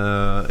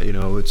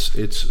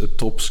 It's a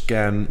top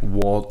scan.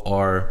 What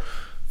are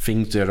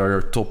things that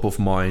are top of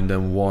mind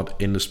and what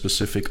in the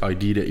specific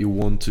idea that you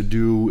want to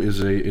do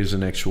is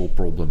an actual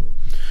problem.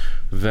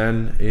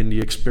 Then in the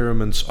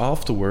experiments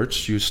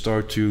afterwards, you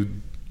start to,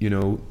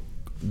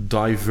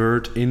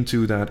 divert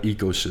into that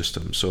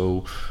ecosystem.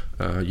 So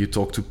you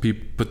talk to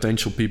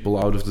potential people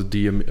out of the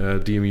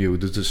DMU,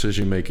 the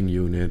decision-making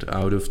unit,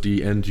 out of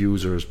the end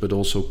users, but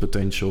also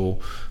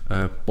potential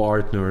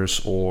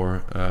partners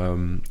or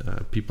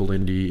people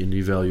in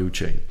the value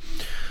chain.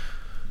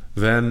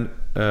 Then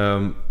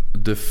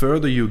the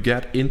further you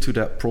get into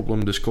that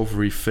problem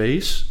discovery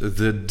phase,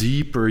 the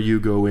deeper you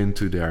go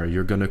into there.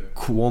 You're going to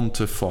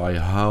quantify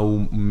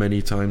how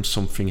many times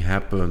something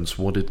happens,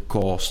 what it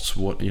costs,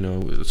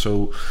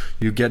 so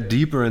you get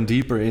deeper and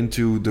deeper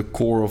into the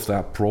core of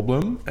that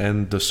problem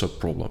and the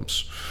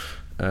sub-problems.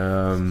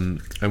 And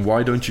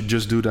why don't you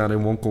just do that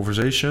in one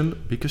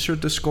conversation? Because you're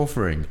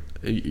discovering.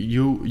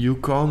 You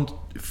can't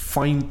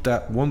find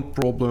that one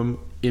problem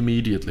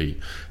immediately,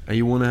 and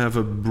you want to have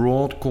a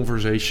broad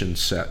conversation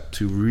set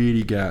to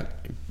really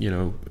get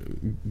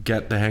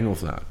the hang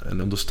of that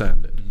and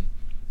understand it.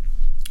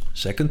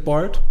 Second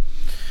part,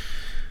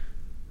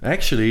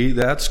 actually,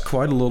 that's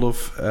quite a lot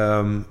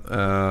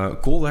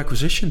of cold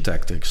acquisition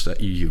tactics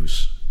that you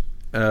use.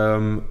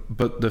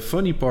 But the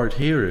funny part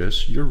here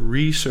is you're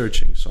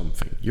researching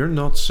something. You're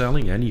not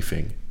selling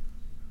anything.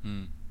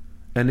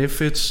 And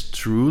if it's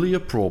truly a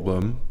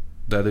problem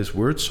that is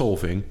worth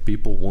solving,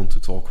 people want to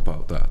talk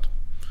about that.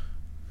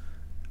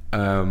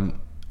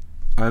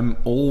 I'm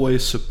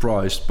always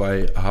surprised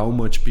by how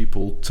much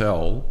people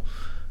tell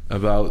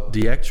about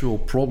the actual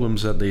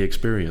problems that they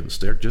experience.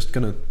 They're just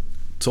gonna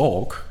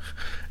talk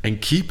and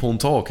keep on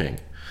talking.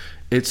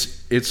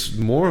 It's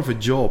more of a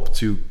job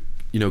to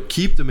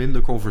keep them in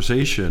the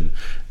conversation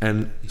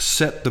and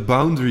set the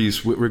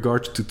boundaries with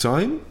regards to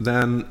time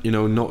than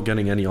not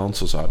getting any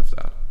answers out of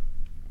that.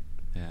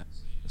 Yeah.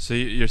 So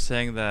you're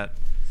saying that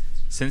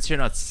since you're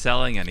not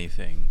selling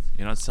anything,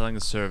 you're not selling a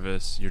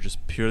service, you're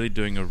just purely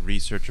doing a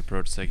research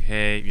approach. It's like,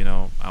 hey,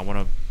 I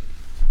want to,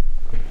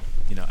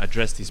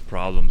 address these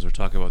problems or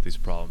talk about these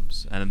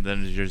problems. And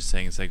then you're just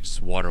saying it's like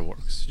just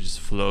waterworks. It just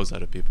flows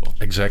out of people.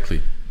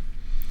 Exactly.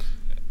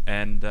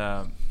 And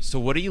so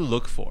what do you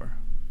look for,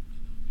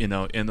 in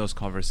those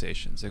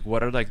conversations? Like,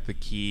 what are like the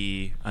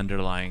key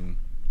underlying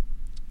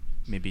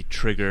maybe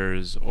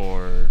triggers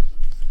or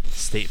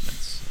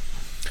statements?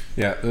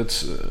 Yeah,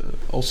 that's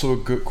also a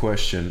good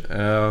question.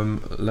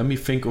 Let me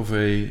think of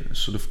a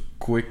sort of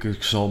quick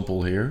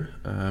example here,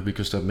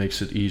 because that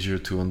makes it easier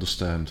to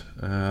understand.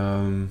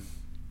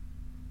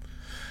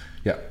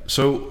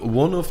 So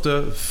one of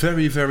the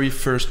very, very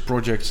first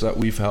projects that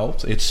we've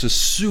helped, it's a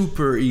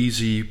super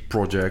easy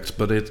project,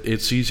 but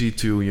it's easy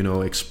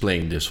to,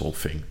 explain this whole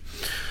thing.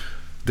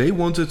 They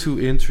wanted to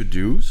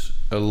introduce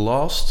a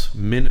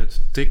last-minute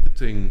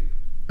ticketing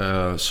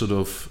sort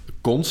of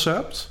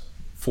concept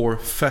for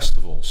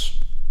festivals.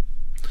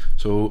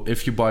 So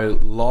if you buy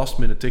last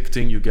minute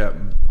ticketing, you get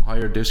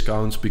higher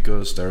discounts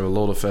because there are a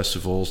lot of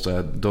festivals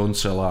that don't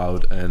sell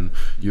out, and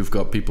you've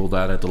got people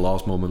that at the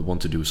last moment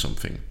want to do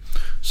something.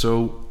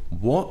 So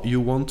what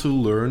you want to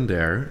learn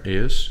there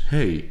is,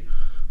 hey,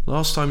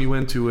 last time you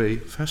went to a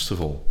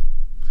festival,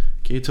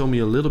 can you tell me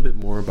a little bit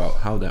more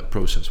about how that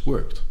process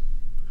worked?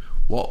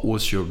 What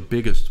was your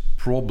biggest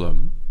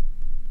problem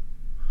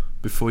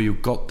before you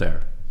got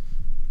there?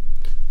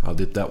 How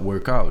did that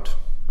work out?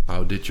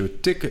 How did your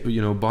ticket,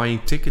 buying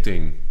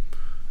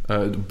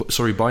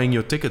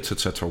your tickets,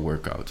 etc.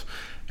 work out?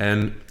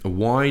 And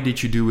why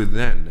did you do it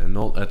then and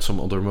not at some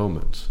other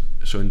moment?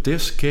 So in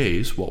this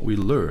case, what we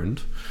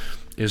learned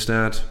is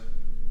that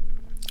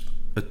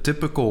a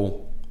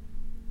typical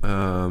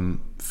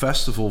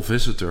festival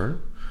visitor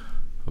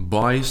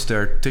buys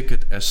their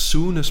ticket as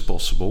soon as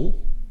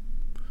possible,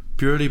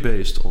 purely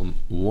based on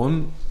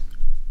one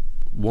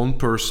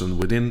person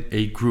within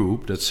a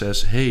group that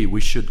says, hey, we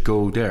should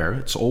go there.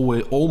 It's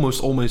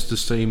almost the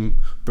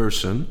same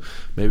person.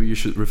 Maybe you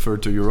should refer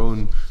to your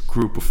own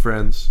group of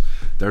friends.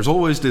 There's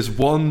always this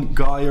one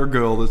guy or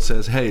girl that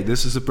says, hey,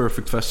 this is a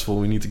perfect festival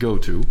we need to go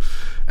to.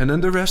 And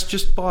then the rest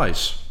just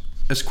buys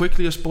as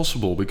quickly as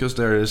possible because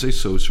there is a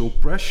social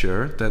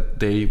pressure that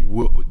they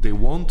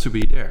want to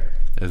be there.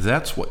 And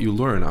that's what you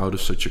learn out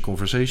of such a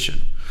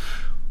conversation.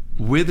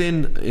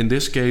 In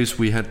this case,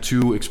 we had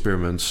 2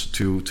 experiments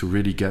to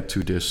really get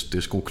to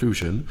this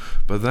conclusion,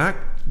 but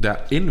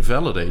that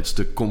invalidates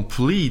the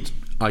complete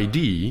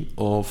idea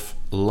of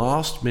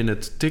last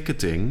minute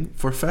ticketing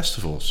for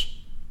festivals,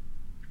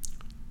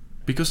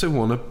 because they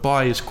want to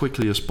buy as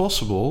quickly as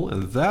possible,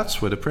 and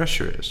that's where the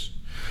pressure is.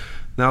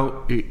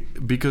 Now,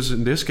 because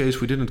in this case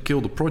we didn't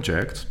kill the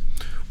project,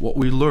 what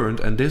we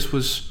learned, and this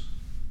was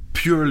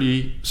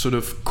purely sort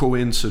of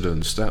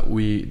coincidence that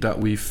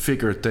we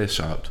figured this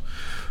out.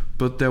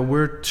 But there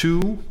were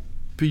 2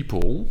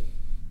 people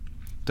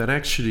that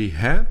actually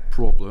had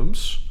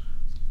problems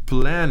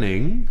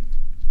planning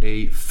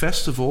a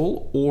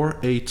festival or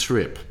a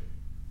trip.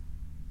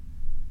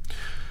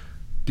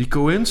 The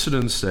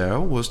coincidence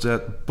there was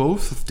that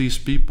both of these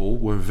people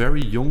were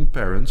very young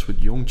parents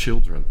with young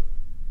children.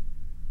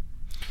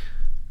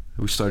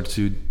 We started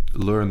to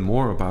learn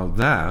more about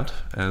that,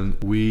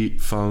 and we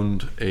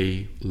found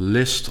a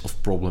list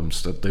of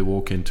problems that they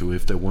walk into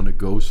if they want to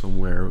go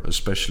somewhere,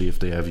 especially if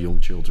they have young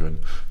children.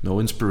 No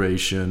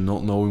inspiration,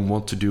 not knowing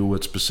what to do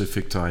at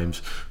specific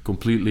times,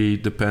 completely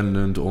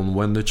dependent on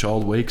when the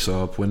child wakes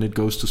up, when it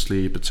goes to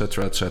sleep,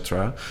 etc.,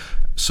 etc.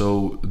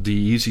 So the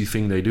easy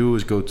thing they do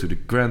is go to the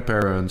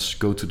grandparents,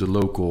 go to the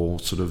local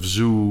sort of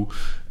zoo,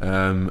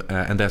 and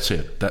that's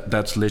it.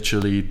 That's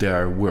literally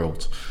their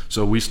world.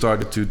 So we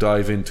started to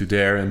dive into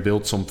there and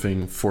build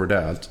something for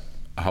that.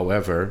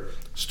 However,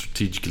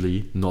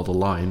 strategically not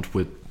aligned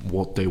with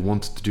what they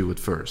wanted to do at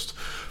first.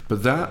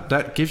 But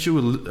that gives you a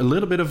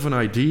little bit of an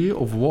idea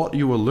of what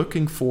you are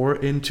looking for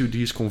into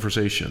these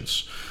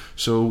conversations.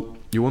 So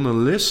you want to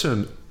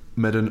listen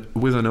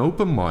with an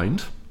open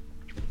mind,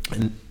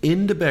 and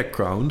in the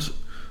background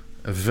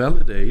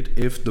validate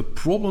if the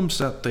problems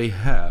that they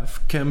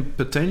have can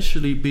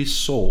potentially be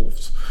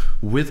solved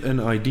with an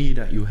idea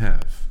that you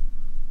have.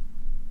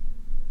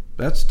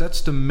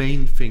 That's the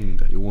main thing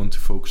that you want to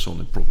focus on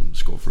in problem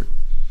discovery.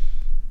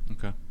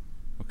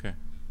 Okay.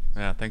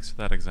 Yeah, thanks for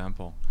that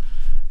example.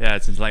 Yeah,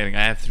 it's enlightening.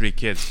 I have 3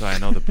 kids, so I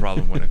know the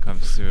problem when it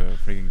comes to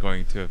freaking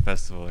going to a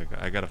festival. Like,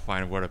 I gotta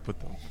find where to put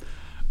them.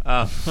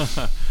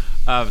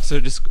 So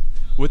just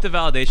with the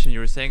validation, you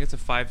were saying it's a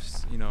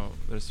 5.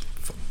 There's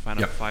kind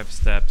of 5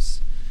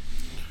 steps.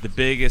 The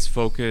biggest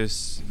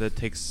focus that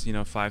takes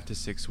 5 to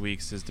 6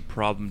 weeks is the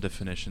problem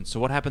definition. So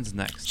what happens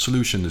next?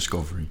 Solution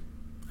discovery.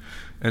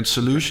 And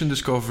solution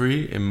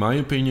discovery, in my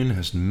opinion,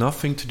 has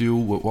nothing to do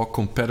with what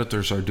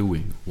competitors are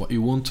doing. What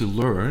you want to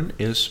learn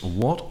is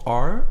what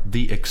are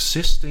the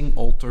existing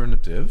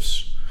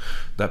alternatives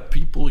that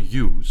people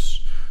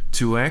use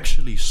to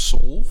actually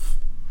solve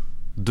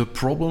the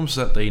problems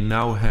that they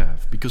now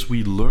have. Because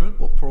we learned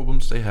what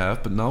problems they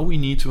have, but now we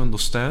need to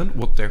understand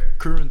what their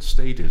current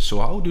state is. So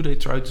how do they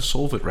try to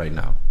solve it right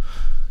now?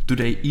 Do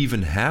they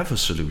even have a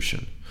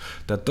solution?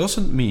 That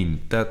doesn't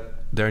mean that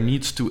there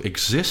needs to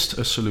exist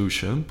a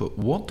solution, but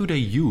what do they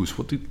use?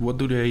 What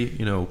do they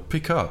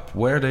pick up?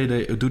 Where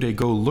do they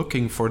go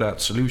looking for that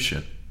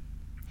solution?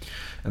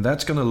 And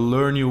that's going to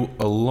learn you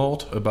a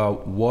lot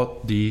about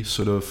what the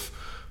sort of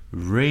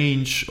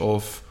range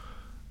of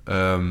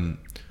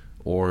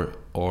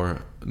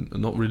or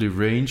not really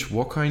range,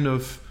 what kind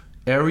of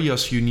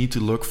areas you need to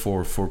look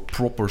for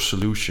proper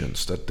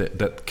solutions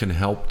that can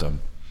help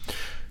them.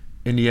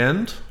 In the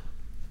end,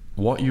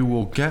 what you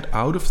will get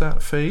out of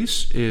that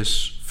phase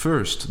is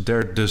first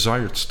their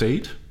desired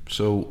state.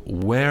 So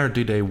where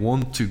do they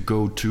want to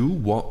go to?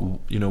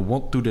 What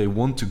do they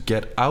want to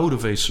get out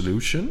of a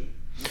solution?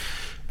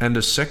 And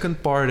the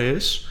second part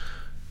is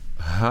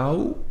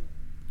how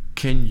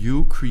can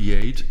you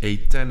create a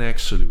 10x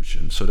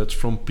solution? So that's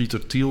from Peter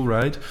Thiel,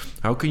 right?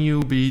 How can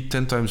you be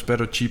 10 times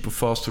better, cheaper,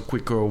 faster,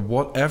 quicker, or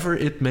whatever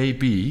it may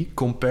be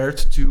compared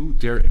to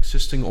their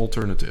existing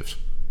alternatives?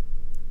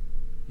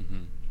 Mm-hmm.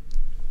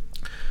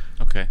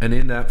 Okay. And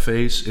in that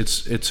phase,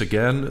 it's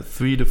again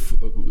 3 to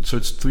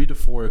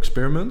 4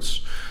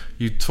 experiments.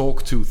 You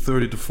talk to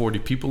 30 to 40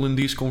 people in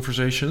these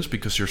conversations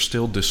because you're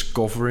still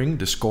discovery,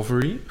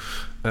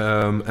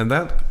 and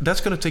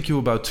that's going to take you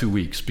about 2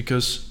 weeks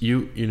because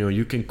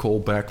you can call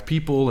back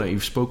people that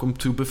you've spoken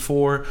to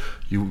before.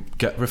 You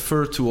get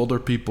referred to other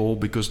people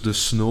because the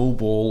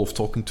snowball of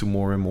talking to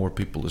more and more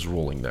people is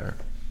rolling there.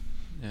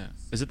 Yeah.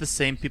 Is it the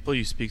same people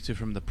you speak to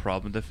from the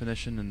problem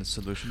definition and the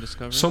solution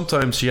discovery?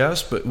 Sometimes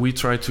yes, but we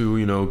try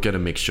to get a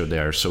mixture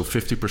there. So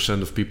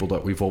 50% of people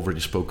that we've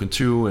already spoken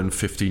to, and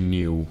 50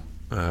 new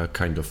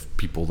kind of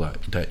people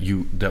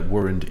that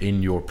weren't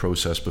in your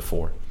process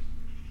before.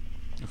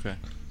 Okay.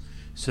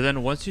 So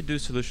then once you do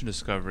solution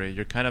discovery,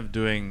 you're kind of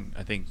doing,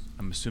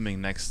 I'm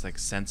assuming next, like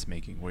sense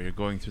making, where you're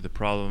going through the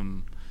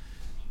problem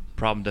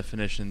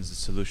definitions, the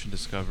solution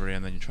discovery,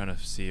 and then you're trying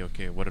to see,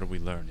 okay, what did we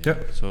learn? Yeah.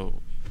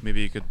 So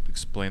maybe you could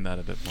explain that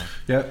a bit more.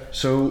 Yeah.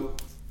 So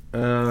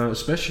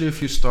especially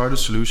if you start a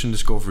solution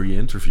discovery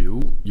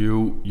interview,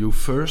 you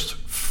first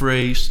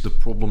phrase the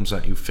problems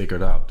that you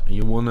figured out, and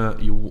you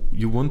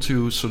want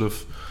to sort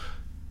of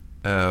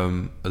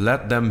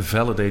let them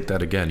validate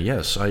that again.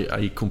 Yes,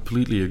 I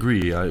completely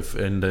agree.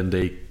 And then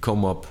they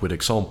come up with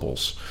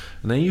examples,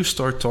 and then you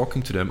start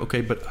talking to them.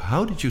 Okay, but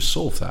how did you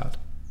solve that?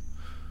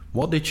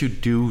 What did you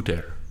do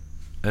there?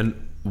 And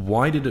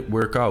why did it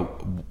work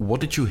out?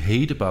 What did you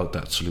hate about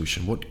that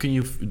solution? What do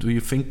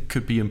you think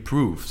could be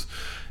improved?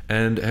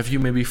 And have you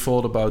maybe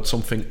thought about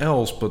something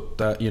else, but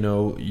that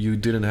you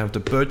didn't have the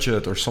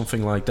budget or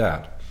something like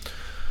that?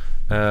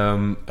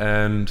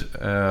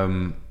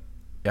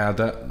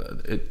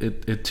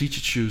 It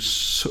teaches you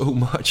so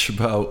much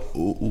about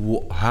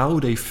how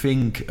they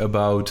think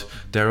about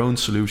their own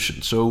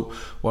solution. So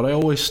what I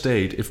always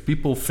state, if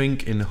people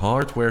think in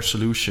hardware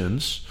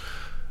solutions,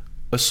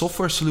 a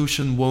software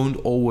solution won't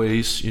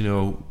always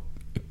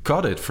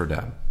cut it for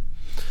them.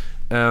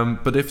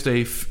 But if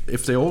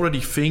they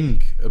already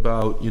think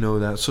about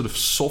that sort of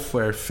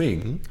software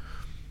thing,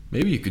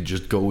 maybe you could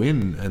just go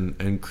in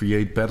and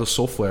create better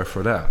software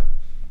for that.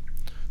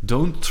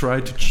 Don't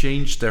try to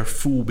change their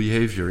full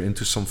behavior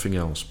into something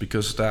else,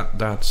 because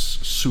that's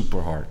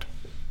super hard.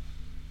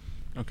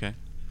 Okay.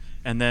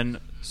 And then,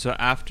 so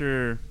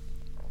after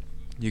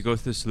you go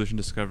through solution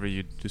discovery,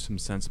 you do some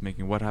sense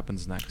making, what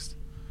happens next?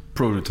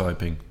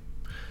 Prototyping.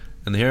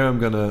 And here I'm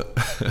gonna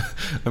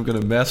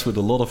mess with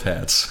a lot of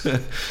heads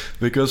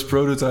because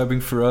prototyping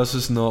for us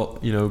is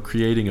not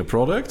creating a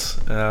product,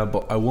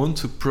 but I want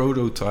to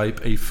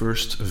prototype a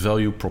first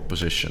value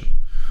proposition.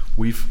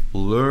 We've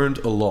learned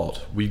a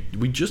lot. We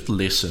just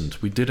listened.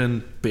 We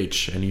didn't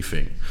pitch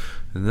anything.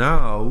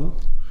 Now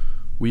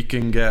we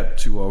can get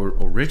to our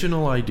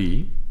original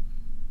ID,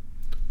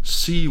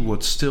 see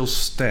what still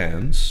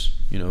stands.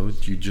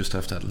 You just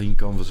have that lean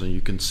canvas and you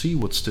can see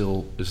what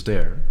still is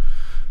there.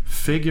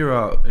 Figure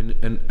out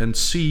and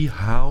see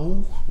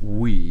how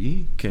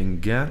we can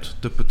get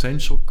the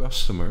potential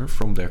customer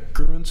from their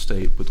current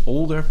state with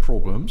all their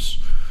problems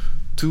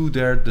to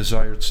their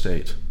desired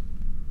state.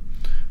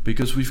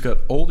 Because we've got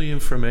all the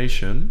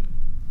information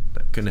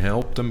that can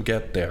help them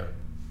get there.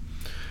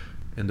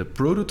 In the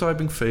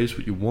prototyping phase,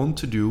 what you want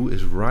to do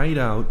is write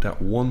out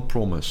that one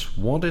promise.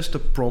 What is the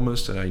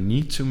promise that I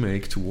need to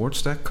make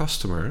towards that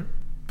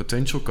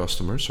potential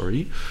customer,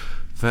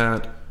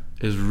 that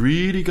is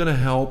really going to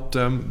help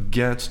them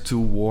get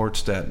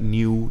towards that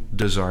new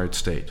desired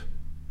state.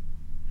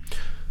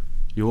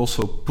 You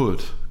also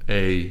put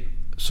a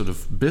sort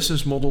of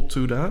business model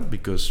to that,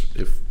 because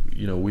if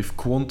we've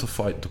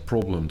quantified the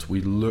problems,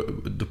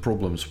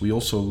 we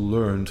also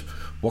learned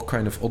what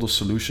kind of other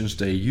solutions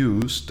they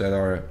use that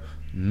are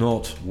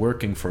not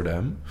working for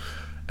them.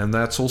 And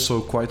that's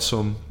also quite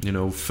some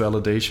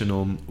validation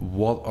on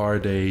what are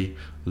they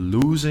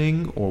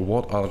losing or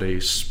what are they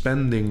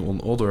spending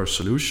on other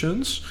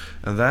solutions,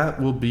 and that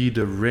will be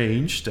the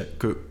range that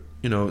could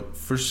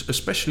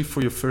especially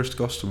for your first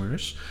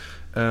customers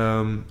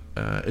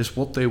is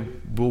what they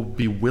will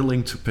be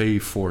willing to pay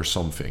for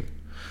something.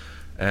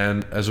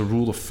 And as a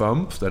rule of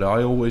thumb that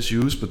I always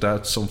use, but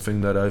that's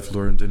something that I've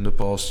learned in the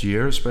past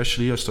year,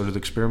 especially I started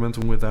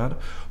experimenting with that.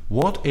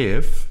 What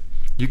if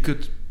you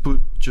could put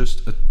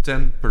just a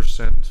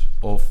 10%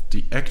 of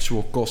the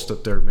actual cost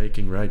that they're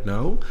making right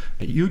now,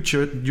 and you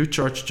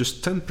charge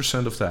just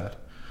 10% of that?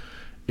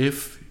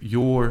 If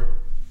your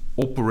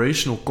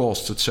operational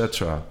costs,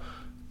 etc.,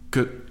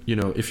 could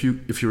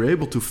if you're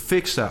able to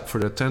fix that for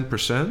that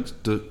 10%,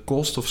 the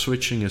cost of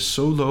switching is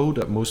so low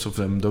that most of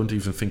them don't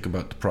even think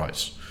about the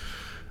price.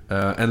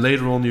 And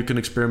later on, you can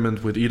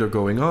experiment with either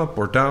going up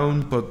or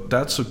down, but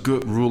that's a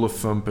good rule of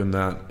thumb in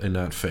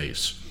that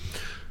phase.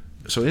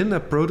 So in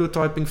that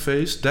prototyping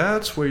phase,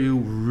 that's where you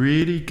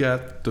really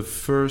get the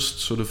first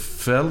sort of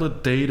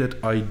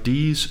validated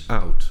ideas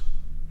out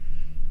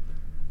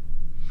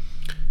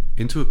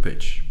into a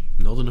pitch,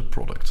 not in a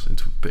product,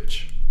 into a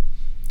pitch.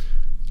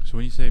 So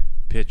when you say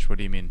pitch, what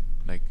do you mean?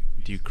 Like,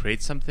 do you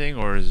create something,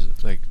 or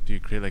do you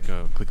create like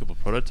a clickable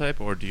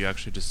prototype, or do you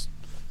actually just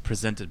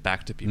present it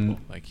back to people?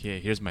 Like,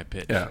 here's my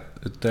pitch. Yeah,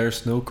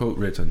 there's no code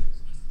written.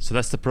 So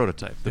that's the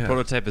prototype. The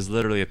prototype is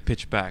literally a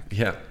pitch back.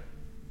 Yeah.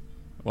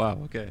 Wow,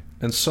 okay.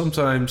 And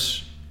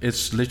sometimes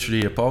it's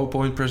literally a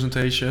PowerPoint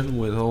presentation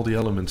with all the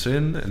elements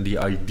in and the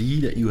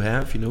idea that you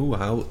have,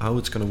 how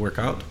it's going to work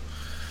out.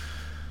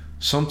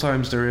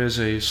 Sometimes there is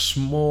a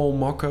small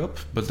mock-up,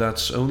 but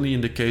that's only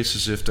in the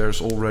cases if there's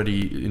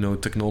already,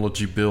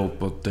 technology built,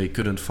 but they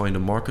couldn't find a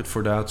market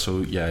for that.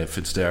 So yeah, if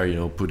it's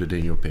there, put it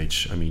in your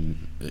pitch. I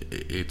mean,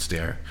 it's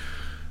there.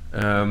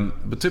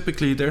 But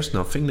typically there's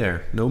nothing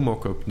there. No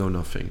mock-up, no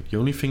nothing. The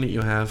only thing that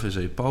you have is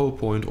a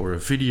PowerPoint or a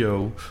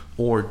video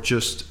or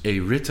just a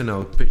written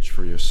out pitch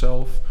for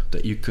yourself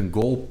that you can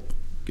go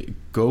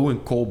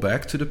and call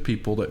back to the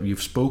people that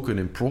you've spoken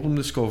in problem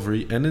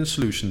discovery and in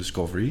solution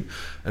discovery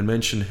and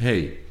mention,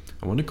 hey,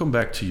 I want to come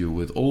back to you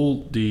with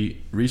all the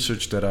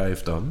research that I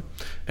have done,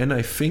 and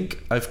I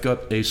think I've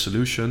got a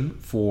solution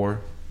for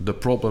the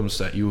problems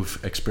that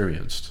you've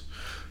experienced.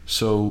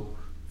 So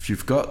if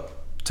you've got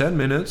 10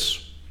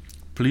 minutes,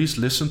 please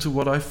listen to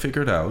what I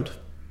figured out.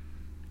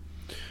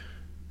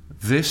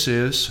 This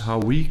is how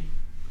we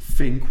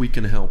think we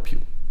can help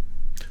you.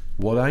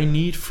 What I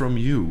need from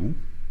you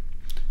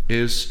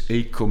is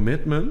a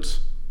commitment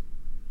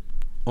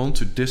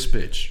onto this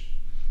pitch.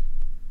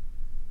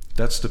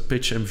 That's the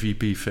pitch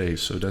MVP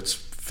phase, so that's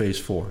phase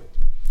 4.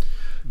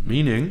 Mm-hmm.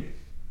 Meaning,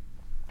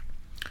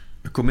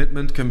 a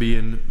commitment can be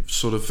in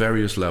sort of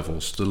various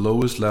levels. The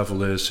lowest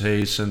level is,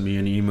 hey, send me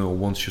an email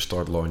once you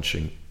start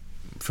launching.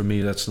 For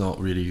me, that's not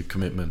really a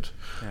commitment.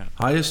 Yeah.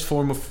 Highest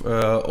form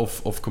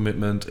of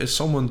commitment is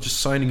someone just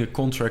signing a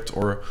contract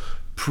or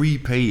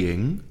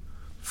prepaying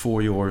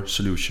for your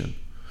solution.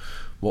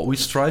 What we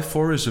strive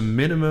for is a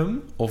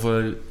minimum of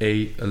a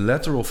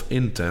letter of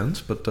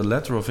intent, but the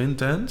letter of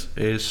intent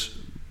is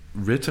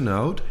written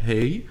out.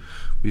 Hey,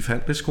 we've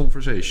had this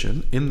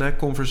conversation. In that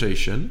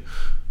conversation,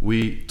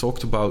 we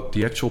talked about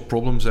the actual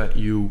problems that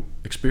you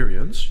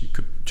experience. You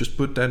could just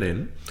put that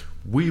in.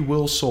 We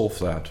will solve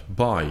that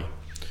by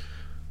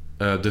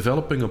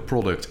developing a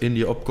product in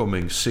the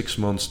upcoming 6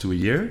 months to a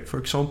year, for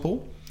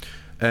example.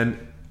 And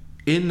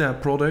in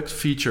that product,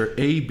 feature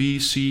A, B,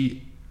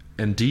 C,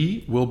 and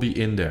D will be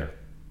in there.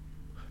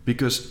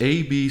 Because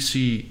A, B,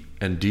 C,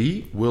 and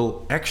D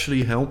will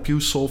actually help you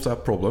solve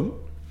that problem.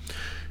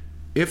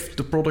 If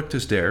the product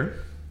is there,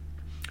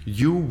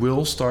 you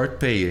will start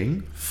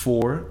paying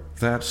for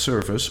that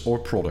service or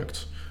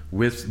product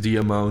with the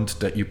amount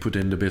that you put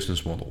in the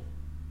business model,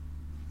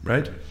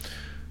 right?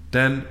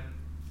 Then,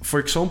 for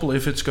example,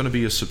 if it's going to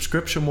be a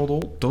subscription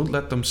model, don't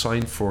let them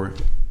sign for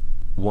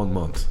 1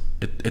 month.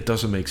 It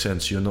doesn't make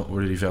sense. You're not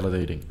really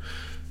validating.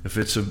 If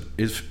it's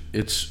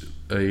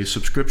a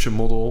subscription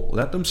model,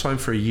 let them sign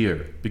for a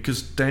year,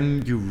 because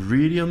then you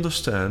really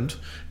understand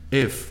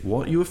if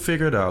what you have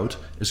figured out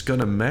is going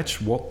to match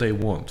what they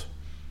want.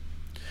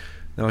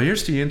 Now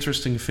here's the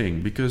interesting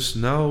thing, because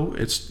now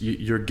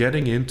you're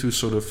getting into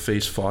sort of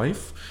phase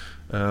 5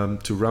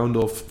 to round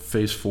off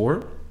phase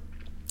 4.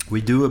 We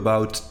do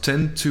about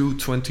 10 to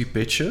 20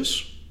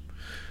 pitches,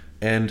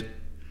 and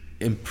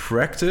in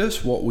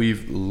practice what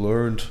we've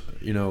learned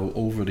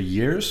over the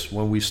years,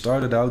 when we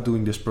started out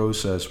doing this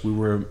process, we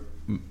were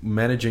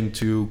managing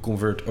to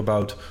convert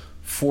about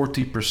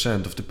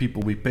 40% of the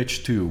people we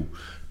pitched to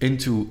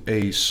into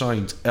a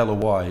signed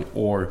LOI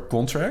or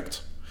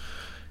contract.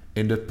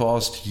 In the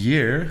past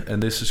year,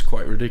 and this is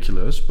quite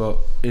ridiculous, but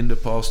in the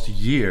past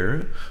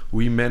year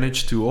we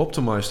managed to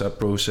optimize that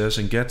process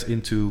and get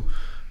into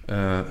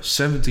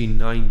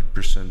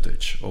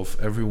 79% of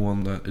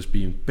everyone that is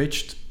being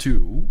pitched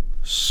to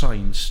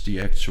signs the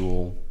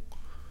actual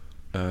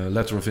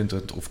letter of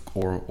intent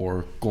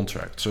or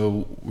contract.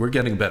 So we're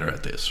getting better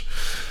at this.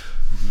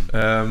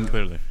 Mm-hmm.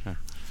 Clearly. Yeah.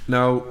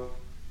 Now,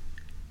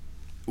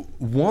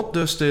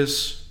 what's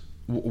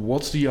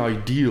the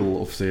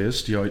ideal of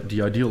this?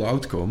 The ideal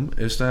outcome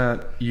is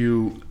that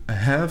you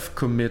have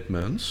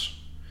commitments,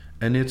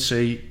 and it's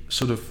a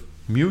sort of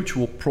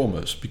mutual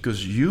promise,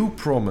 because you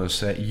promise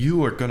that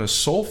you are going to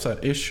solve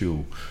that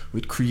issue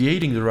with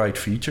creating the right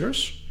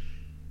features.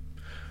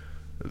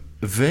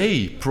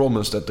 They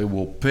promise that they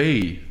will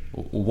pay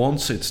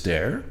once it's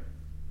there.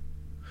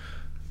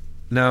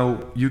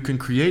 Now you can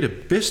create a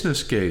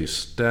business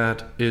case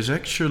that is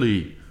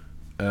actually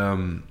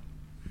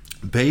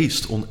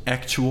based on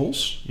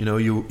actuals.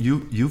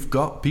 You've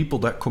got people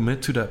that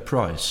commit to that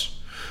price.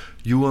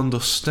 You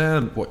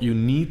understand what you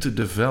need to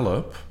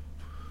develop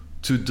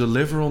to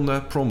deliver on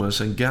that promise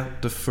and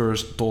get the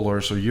first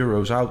dollars or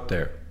euros out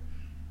there.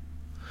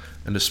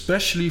 And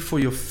especially for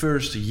your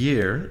first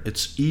year,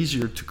 it's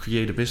easier to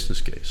create a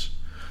business case.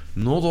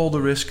 Not all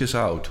the risk is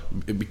out,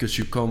 because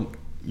you can't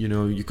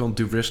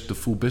de-risk the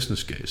full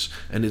business case,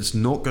 and it's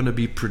not going to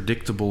be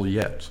predictable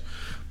yet.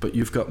 But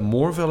you've got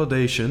more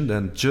validation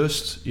than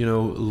just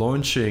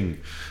launching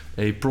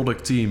a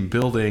product team,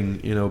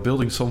 building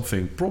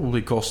something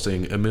probably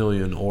costing $1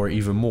 million or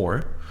even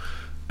more,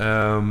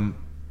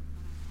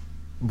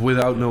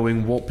 without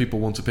knowing what people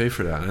want to pay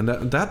for that.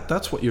 And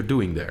that's what you're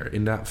doing there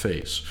in that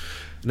phase.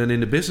 And then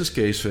in the business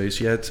case phase,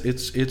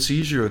 it's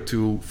easier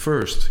to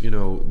first,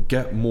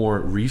 get more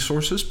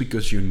resources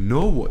because you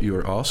know what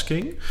you're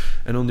asking.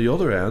 And on the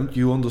other end,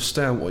 you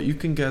understand what you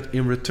can get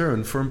in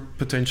return from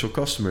potential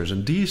customers.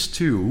 And these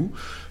two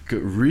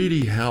could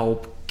really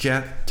help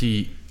get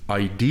the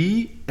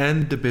idea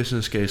and the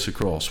business case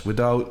across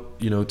without,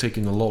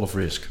 taking a lot of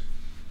risk.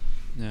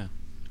 Yeah,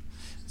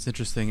 it's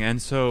interesting.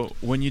 And so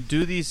when you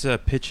do these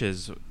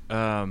pitches,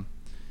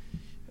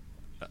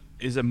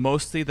 is it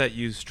mostly that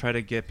you try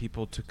to get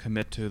people to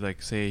commit to,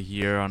 like, say, a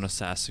year on a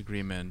SaaS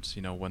agreement,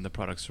 when the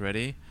product's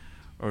ready,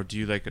 or do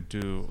you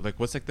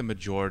what's like the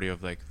majority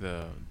of like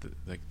the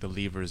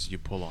levers you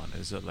pull on?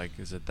 Is it like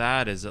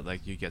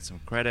you get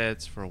some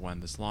credits for when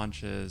this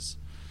launches,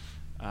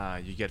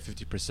 you get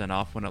 50%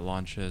 off when it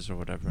launches or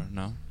whatever?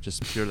 No,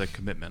 just pure like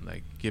commitment.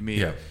 Like, give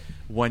me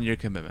 1 year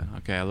commitment.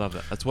 Okay, I love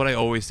that. That's what I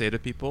always say to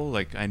people.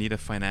 Like, I need a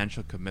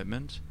financial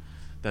commitment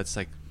that's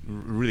like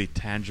really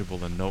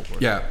tangible and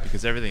noteworthy. Yeah.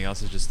 Because everything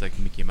else is just like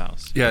Mickey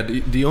Mouse. Yeah.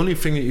 The only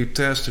thing that you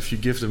test if you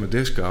give them a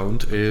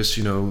discount is,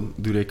 do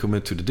they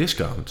commit to the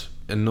discount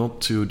and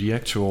not to the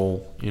actual,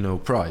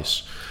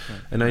 price? Right.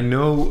 And I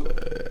know,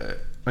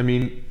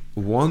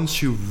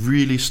 once you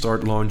really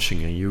start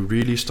launching and you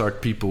really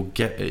start people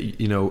get,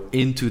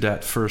 into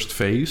that first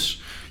phase,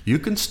 you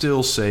can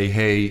still say,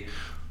 hey,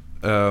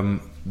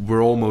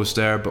 we're almost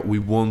there, but we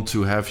want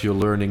to have your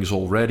learnings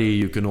already.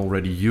 You can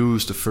already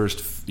use the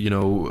first,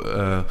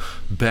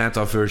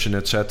 beta version,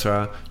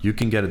 etc. You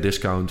can get a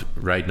discount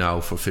right now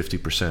for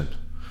 50%.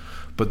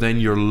 But then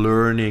you're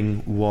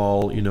learning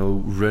while,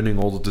 running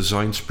all the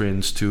design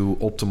sprints to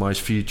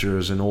optimize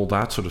features and all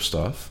that sort of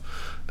stuff.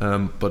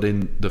 But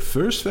in the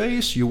first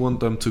phase, you want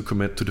them to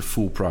commit to the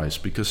full price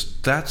because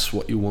that's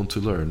what you want to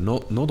learn,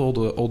 not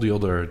all the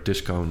other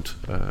discount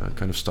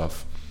kind of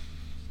stuff.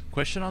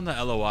 Question on the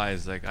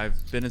LOIs. Like,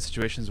 I've been in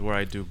situations where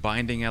I do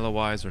binding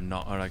LOIs or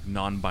like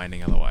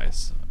non-binding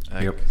LOIs.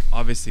 Like,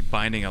 obviously,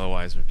 binding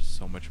LOIs are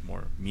so much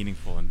more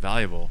meaningful and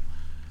valuable.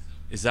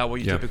 Is that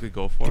what you typically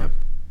go for?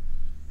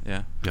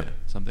 Yeah.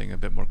 Something a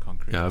bit more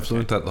concrete. Yeah, I've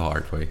learned that the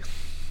hard way.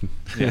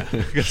 Yeah,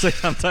 because like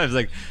sometimes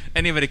like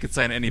anybody could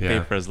sign any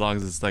paper as long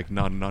as it's like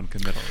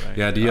non-committal, right?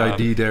 Yeah, the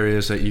idea there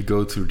is that you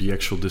go through the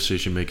actual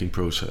decision-making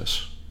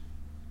process.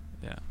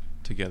 Yeah,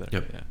 together.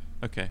 Yep. Yeah.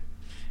 Okay.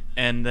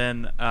 And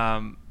then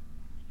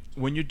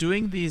when you're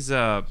doing these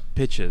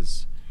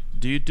pitches,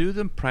 do you do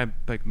them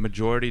like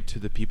majority to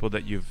the people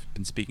that you've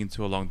been speaking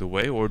to along the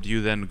way, or do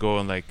you then go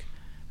and like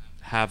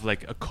have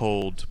like a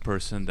cold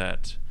person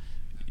that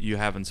you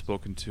haven't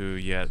spoken to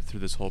yet through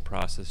this whole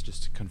process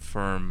just to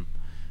confirm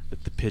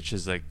that the pitch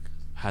is like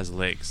has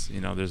legs?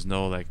 There's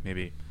no like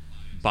maybe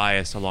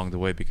bias along the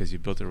way because you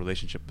built a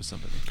relationship with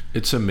somebody.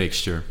 It's a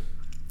mixture.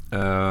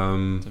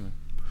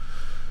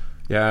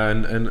 Yeah,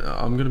 and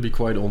I'm going to be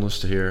quite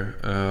honest here.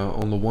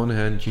 On the one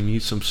hand, you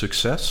need some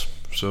success.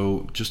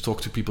 So just talk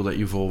to people that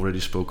you've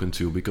already spoken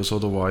to, because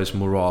otherwise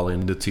morale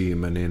in the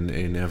team and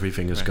in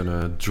everything is going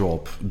to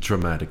drop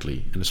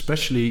dramatically. And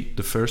especially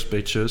the first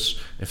pitches,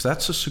 if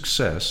that's a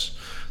success,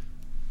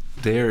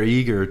 they're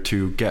eager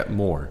to get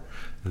more.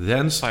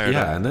 Then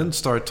and then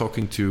start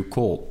talking to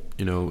cold,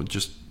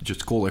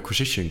 just cold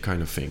acquisition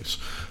kind of things.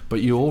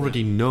 But you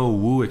already know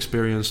who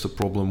experienced the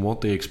problem,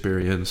 what they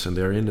experience, and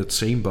they're in that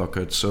same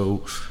bucket.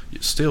 So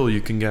still,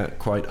 you can get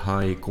quite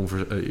high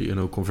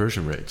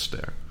conversion rates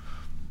there.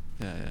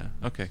 Yeah.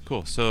 Okay,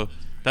 cool. So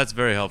that's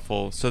very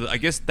helpful. So I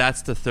guess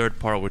that's the third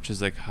part, which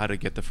is like how to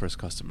get the first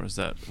customers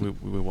that we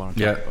want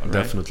to talk about.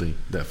 Yeah,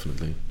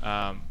 definitely.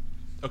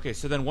 Okay,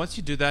 so then once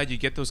you do that, you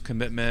get those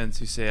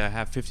commitments. You say, I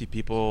have 50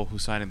 people who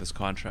signing this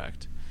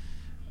contract.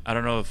 I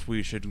don't know if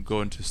we should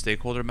go into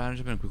stakeholder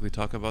management and quickly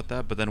talk about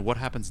that, but then what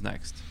happens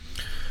next?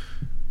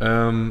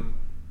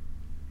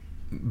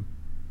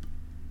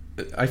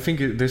 I think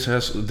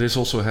this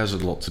also has a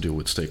lot to do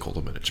with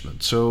stakeholder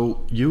management.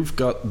 So you've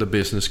got the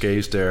business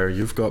case there.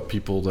 You've got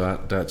people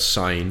that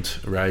signed,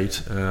 right?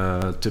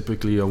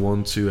 Typically, I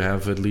want to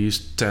have at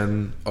least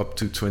 10 up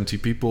to 20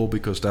 people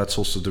because that's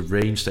also the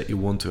range that you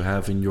want to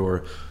have in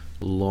your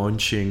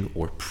launching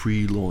or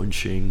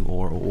pre-launching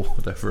or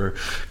whatever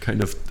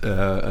kind of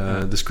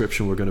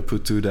description we're going to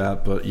put to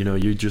that. But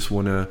you just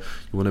want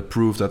to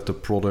prove that the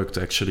product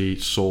actually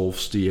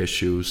solves the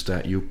issues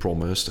that you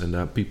promised and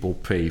that people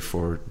pay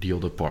for the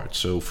other part.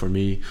 So for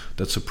me,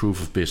 that's a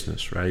proof of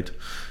business, right?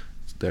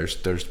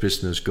 There's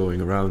business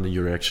going around and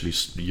you're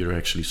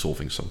actually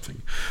solving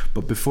something.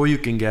 But before you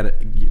can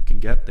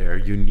get there,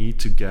 you need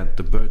to get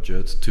the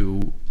budget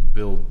to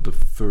build the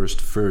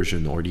first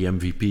version or the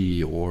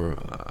MVP or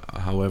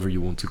however you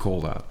want to call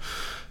that.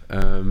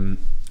 And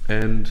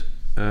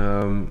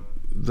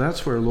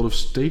that's where a lot of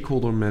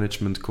stakeholder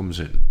management comes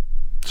in.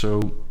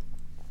 So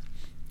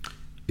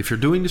if you're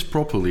doing this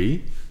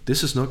properly,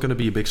 this is not going to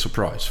be a big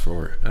surprise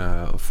for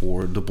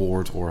the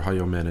board or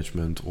higher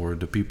management or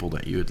the people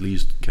that you at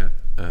least get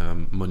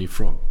money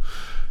from,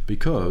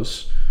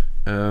 because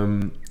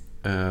during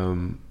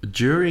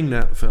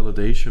that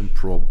validation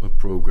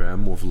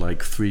program of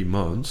like 3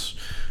 months,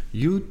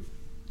 you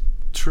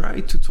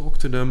try to talk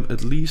to them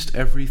at least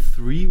every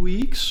 3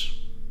 weeks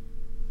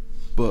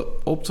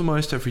but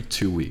optimized every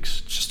 2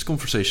 weeks. Just a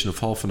conversation of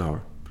half an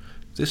hour.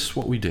 This is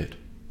what we did.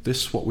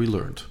 This is what we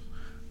learned.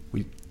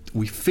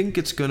 We think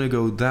it's going to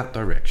go that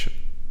direction.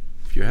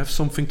 If you have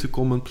something to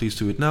comment, please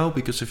do it now,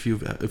 because if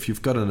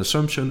you've got an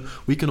assumption,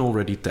 we can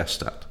already test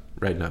that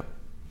right now.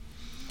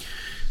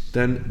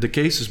 Then the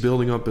case is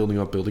building up,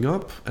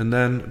 and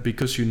then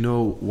because you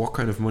know what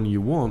kind of money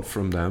you want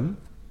from them,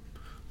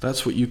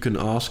 that's what you can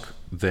ask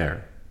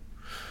there.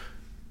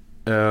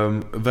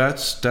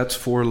 That's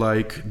for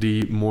like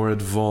the more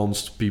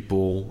advanced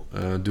people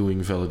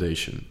doing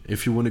validation.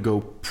 If you want to go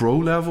pro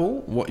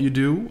level, what you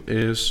do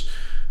is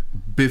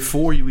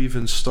before you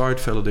even start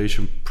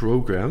validation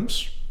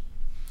programs,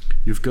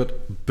 you've got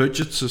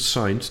budgets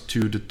assigned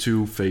to the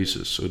 2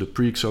 phases, so the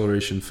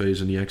pre-acceleration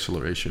phase and the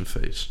acceleration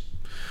phase.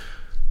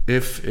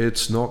 If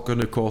it's not going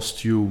to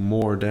cost you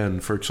more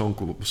than, for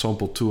example,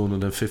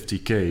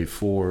 $250K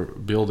for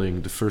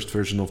building the first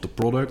version of the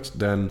product,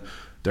 then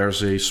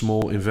there's a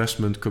small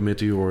investment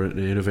committee or an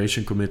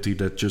innovation committee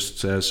that just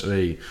says,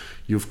 hey,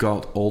 you've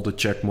got all the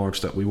check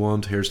marks that we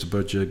want, here's the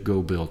budget,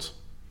 go build.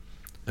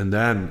 And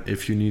then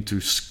if you need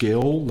to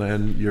scale,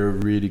 then you're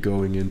really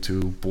going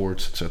into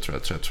boards, etc.,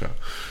 etc.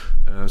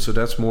 So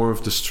that's more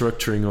of the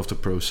structuring of the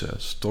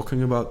process.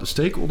 Talking about the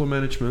stakeholder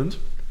management,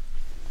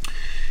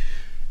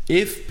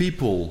 if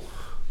people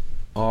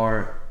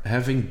are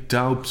having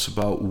doubts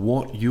about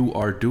what you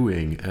are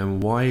doing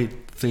and why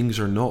things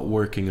are not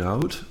working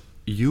out,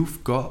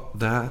 you've got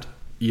that,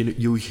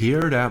 you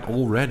hear that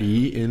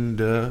already in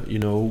the,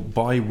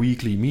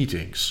 bi-weekly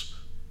meetings.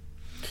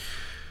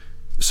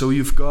 So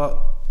you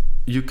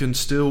can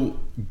still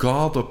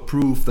gather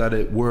proof that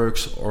it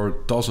works or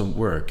doesn't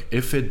work.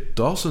 If it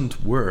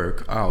doesn't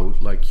work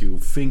out like you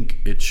think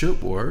it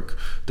should work,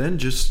 then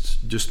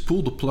just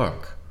pull the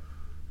plug.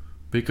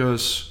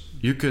 Because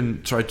you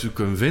can try to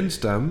convince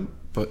them,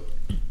 but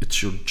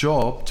it's your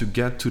job to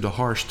get to the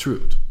harsh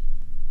truth.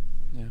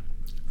 Yeah.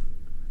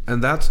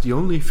 And that's the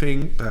only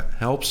thing that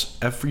helps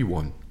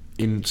everyone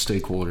in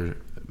stakeholder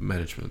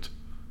management.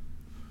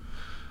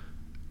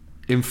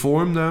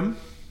 Inform them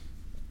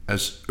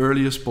as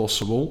early as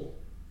possible.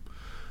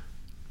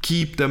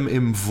 Keep them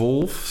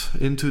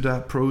involved into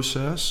that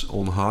process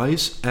on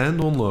highs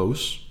and on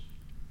lows.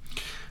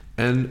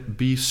 And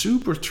be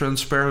super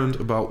transparent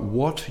about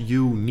what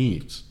you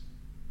need.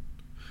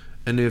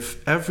 And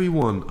if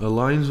everyone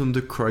aligns on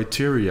the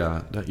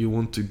criteria that you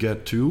want to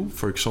get to,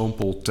 for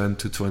example, 10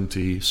 to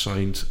 20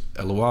 signed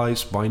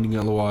LOIs, binding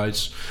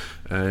LOIs,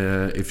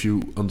 if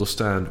you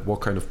understand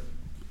what kind of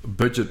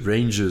budget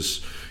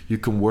ranges you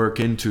can work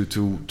into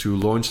to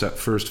launch that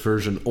first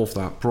version of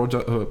that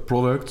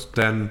product,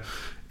 then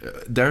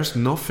there's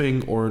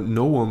nothing or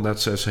no one that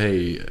says,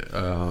 hey,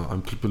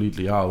 I'm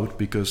completely out,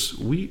 because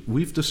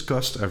we've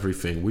discussed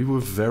everything. We were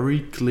very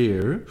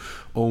clear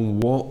on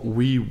what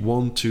we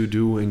want to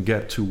do and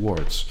get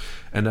towards.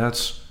 And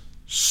that's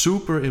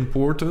super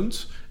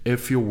important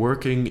if you're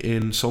working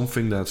in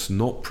something that's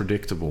not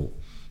predictable,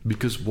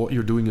 because what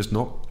you're doing is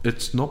not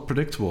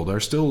predictable.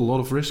 There's still a lot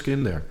of risk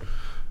in there.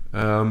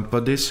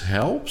 But this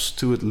helps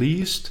to at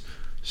least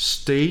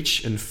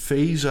stage and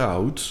phase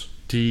out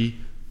the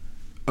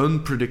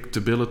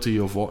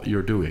unpredictability of what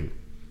you're doing.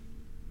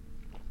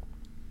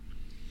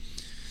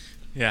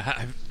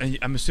 Yeah,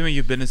 I'm assuming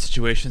you've been in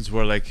situations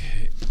where like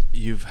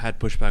you've had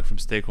pushback from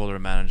stakeholder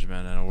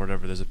management and or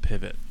whatever. There's a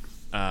pivot,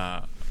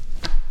 or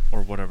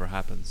whatever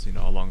happens,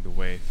 along the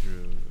way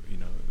through,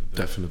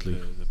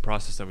 definitely the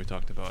process that we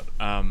talked about.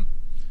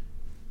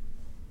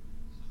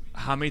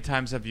 How many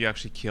times have you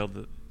actually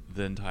killed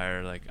the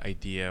entire like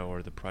idea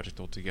or the project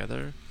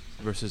altogether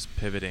versus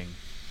pivoting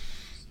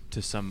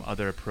to some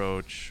other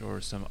approach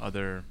or some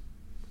other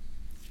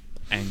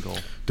angle?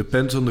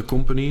 Depends on the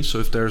company. So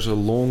if there's a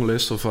long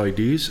list of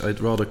ideas, I'd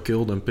rather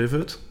kill than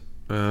pivot.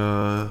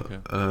 Okay.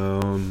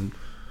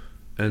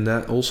 And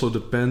that also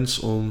depends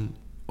on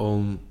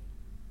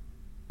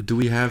do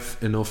we have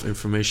enough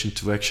information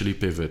to actually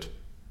pivot?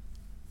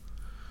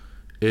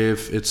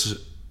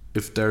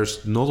 If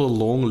there's not a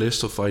long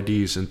list of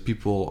ideas and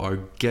people are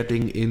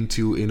getting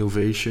into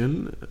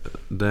innovation,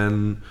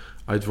 then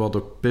I'd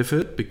rather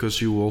pivot,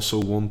 because you also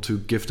want to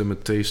give them a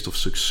taste of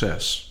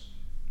success.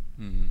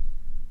 Mm-hmm.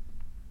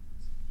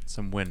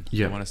 Some win.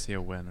 Yeah. You want to see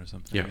a win or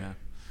something.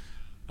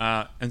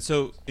 Yeah. And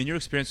so in your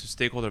experience with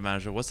stakeholder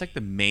manager, what's like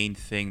the main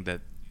thing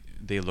that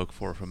they look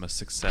for from a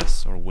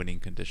success or winning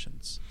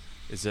conditions?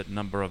 Is it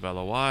number of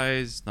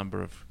LOIs,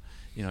 number of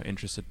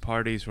interested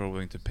parties who are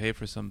willing to pay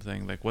for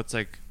something? Like what's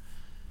like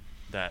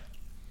that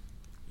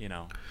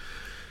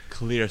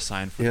clear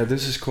sign for them?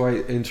 This is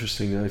quite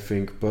interesting, I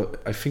think,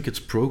 but I think it's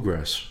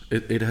progress.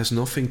 It has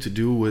nothing to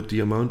do with the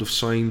amount of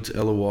signed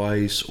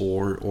LOIs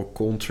or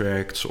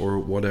contracts or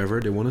whatever.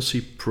 They want to see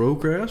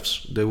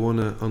progress. They want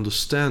to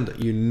understand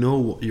that you know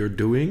what you're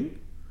doing,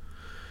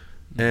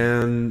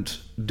 and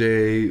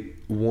they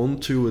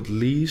want to at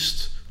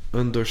least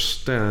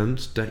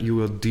understand that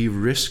you are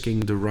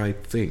de-risking the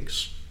right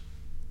things.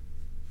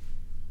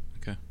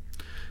 Okay.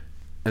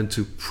 And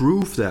to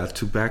prove that,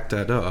 to back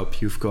that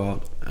up, you've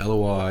got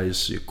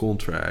LOIs, your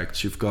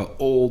contracts, you've got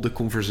all the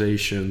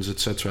conversations,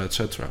 etc.,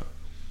 etc.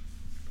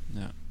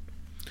 Yeah.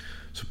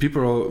 So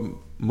people are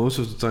most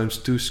of the times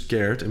too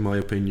scared, in my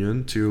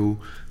opinion, to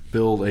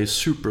build a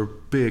super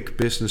big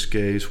business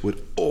case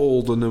with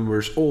all the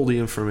numbers, all the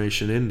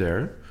information in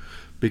there,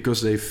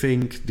 because they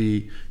think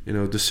the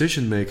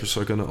decision makers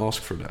are going to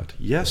ask for that.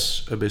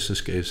 Yes, a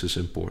business case is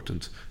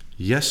important.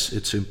 Yes,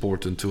 it's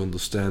important to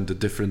understand the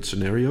different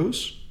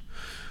scenarios.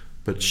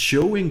 But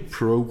showing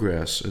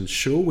progress and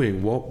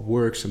showing what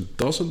works and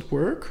doesn't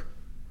work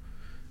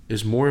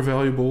is more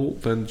valuable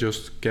than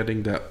just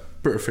getting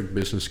that perfect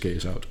business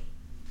case out.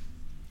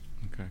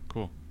 Okay,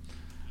 cool.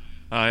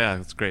 Yeah,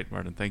 that's great,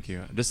 Maarten. Thank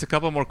you. Just a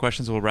couple more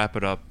questions. We'll wrap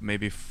it up.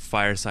 Maybe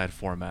fireside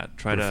format.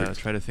 Try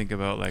to think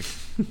about like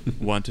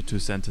 1 to 2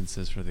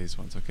 sentences for these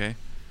ones. Okay.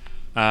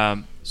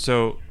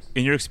 So,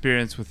 in your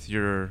experience with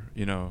your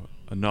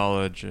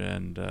knowledge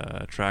and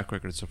track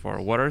record so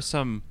far, what are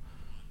some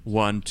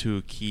 1,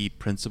 2 key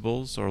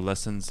principles or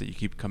lessons that you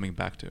keep coming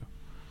back to?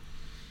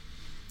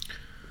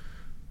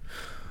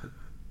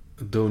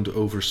 Don't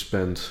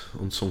overspend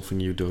on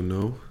something you don't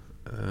know.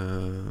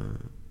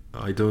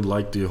 I don't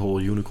like the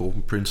whole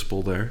unicorn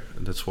principle there,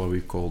 and that's why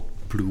we call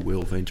Blue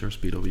Whale Ventures,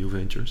 BW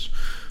Ventures.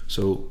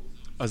 So,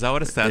 is that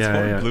what it stands for?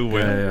 Yeah, Blue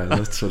Whale? Yeah,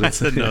 that's what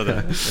it's. I didn't know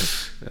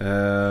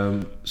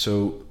that.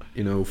 So,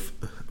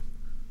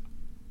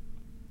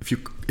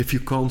 if you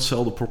can't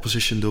sell the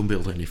proposition, don't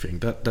build anything.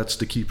 That's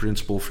the key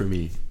principle for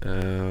me.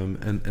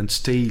 And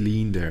stay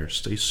lean there.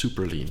 Stay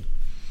super lean.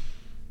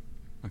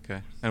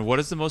 Okay. And what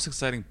is the most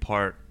exciting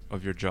part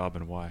of your job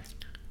and why?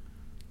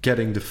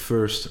 Getting the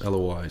first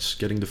LOIs,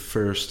 getting the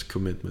first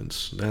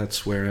commitments.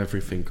 That's where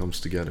everything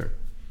comes together.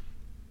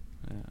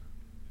 Yeah.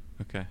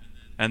 Okay.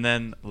 And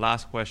then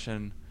last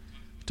question.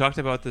 We talked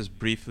about this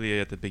briefly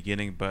at the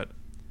beginning, but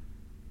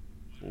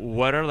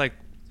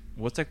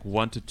what's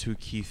 1 to 2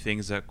 key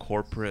things that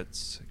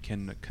corporates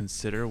can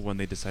consider when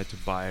they decide to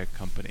buy a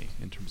company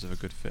in terms of a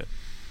good fit?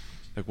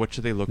 Like, what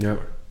should they look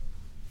for?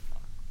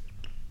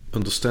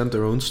 Understand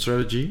their own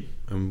strategy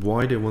and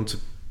why they want to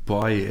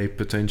buy a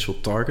potential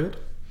target.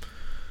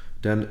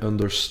 Then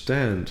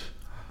understand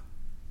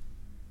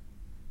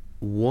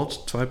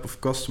what type of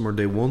customer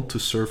they want to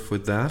serve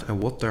with that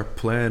and what their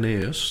plan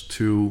is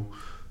to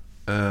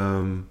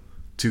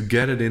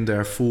get it in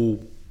their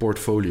full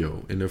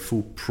portfolio, in their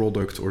full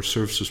product or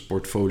services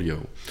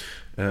portfolio.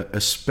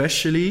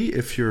 Especially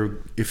if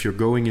you're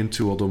going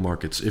into other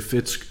markets. If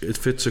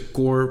it's a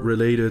core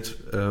related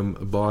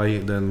buy,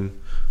 then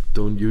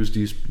don't use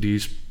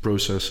these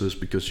processes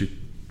because you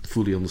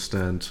fully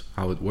understand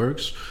how it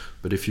works.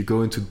 But if you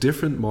go into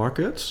different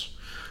markets,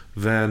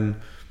 then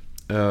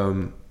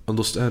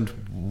understand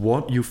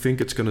what you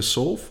think it's going to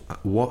solve,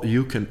 what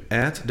you can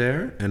add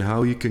there, and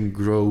how you can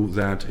grow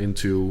that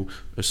into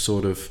a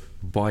sort of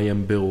buy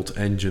and build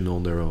engine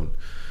on their own.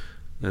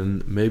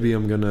 And maybe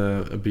I'm going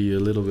to be a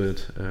little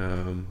bit,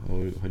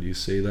 how do you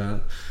say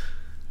that?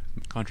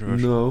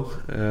 Controversial.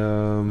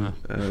 No.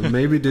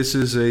 Maybe this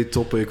is a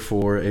topic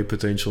for a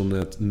potential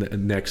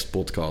next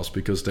podcast,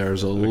 because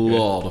there's a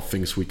lot of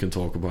things we can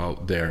talk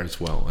about there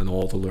as well, and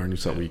all the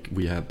learnings that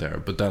we had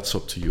there. But that's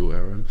up to you,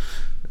 Aaron.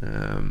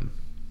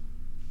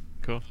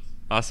 Cool.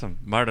 Awesome.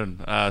 Maarten,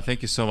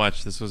 thank you so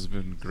much. This has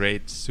been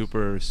great.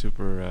 Super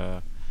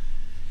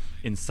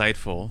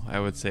insightful, I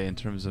would say, in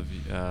terms of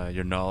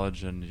your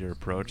knowledge and your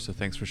approach. So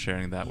thanks for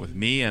sharing that with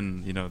me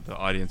and the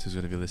audience who's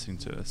going to be listening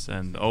to us.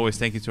 And always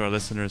thank you to our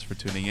listeners for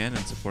tuning in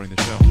and supporting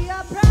the show.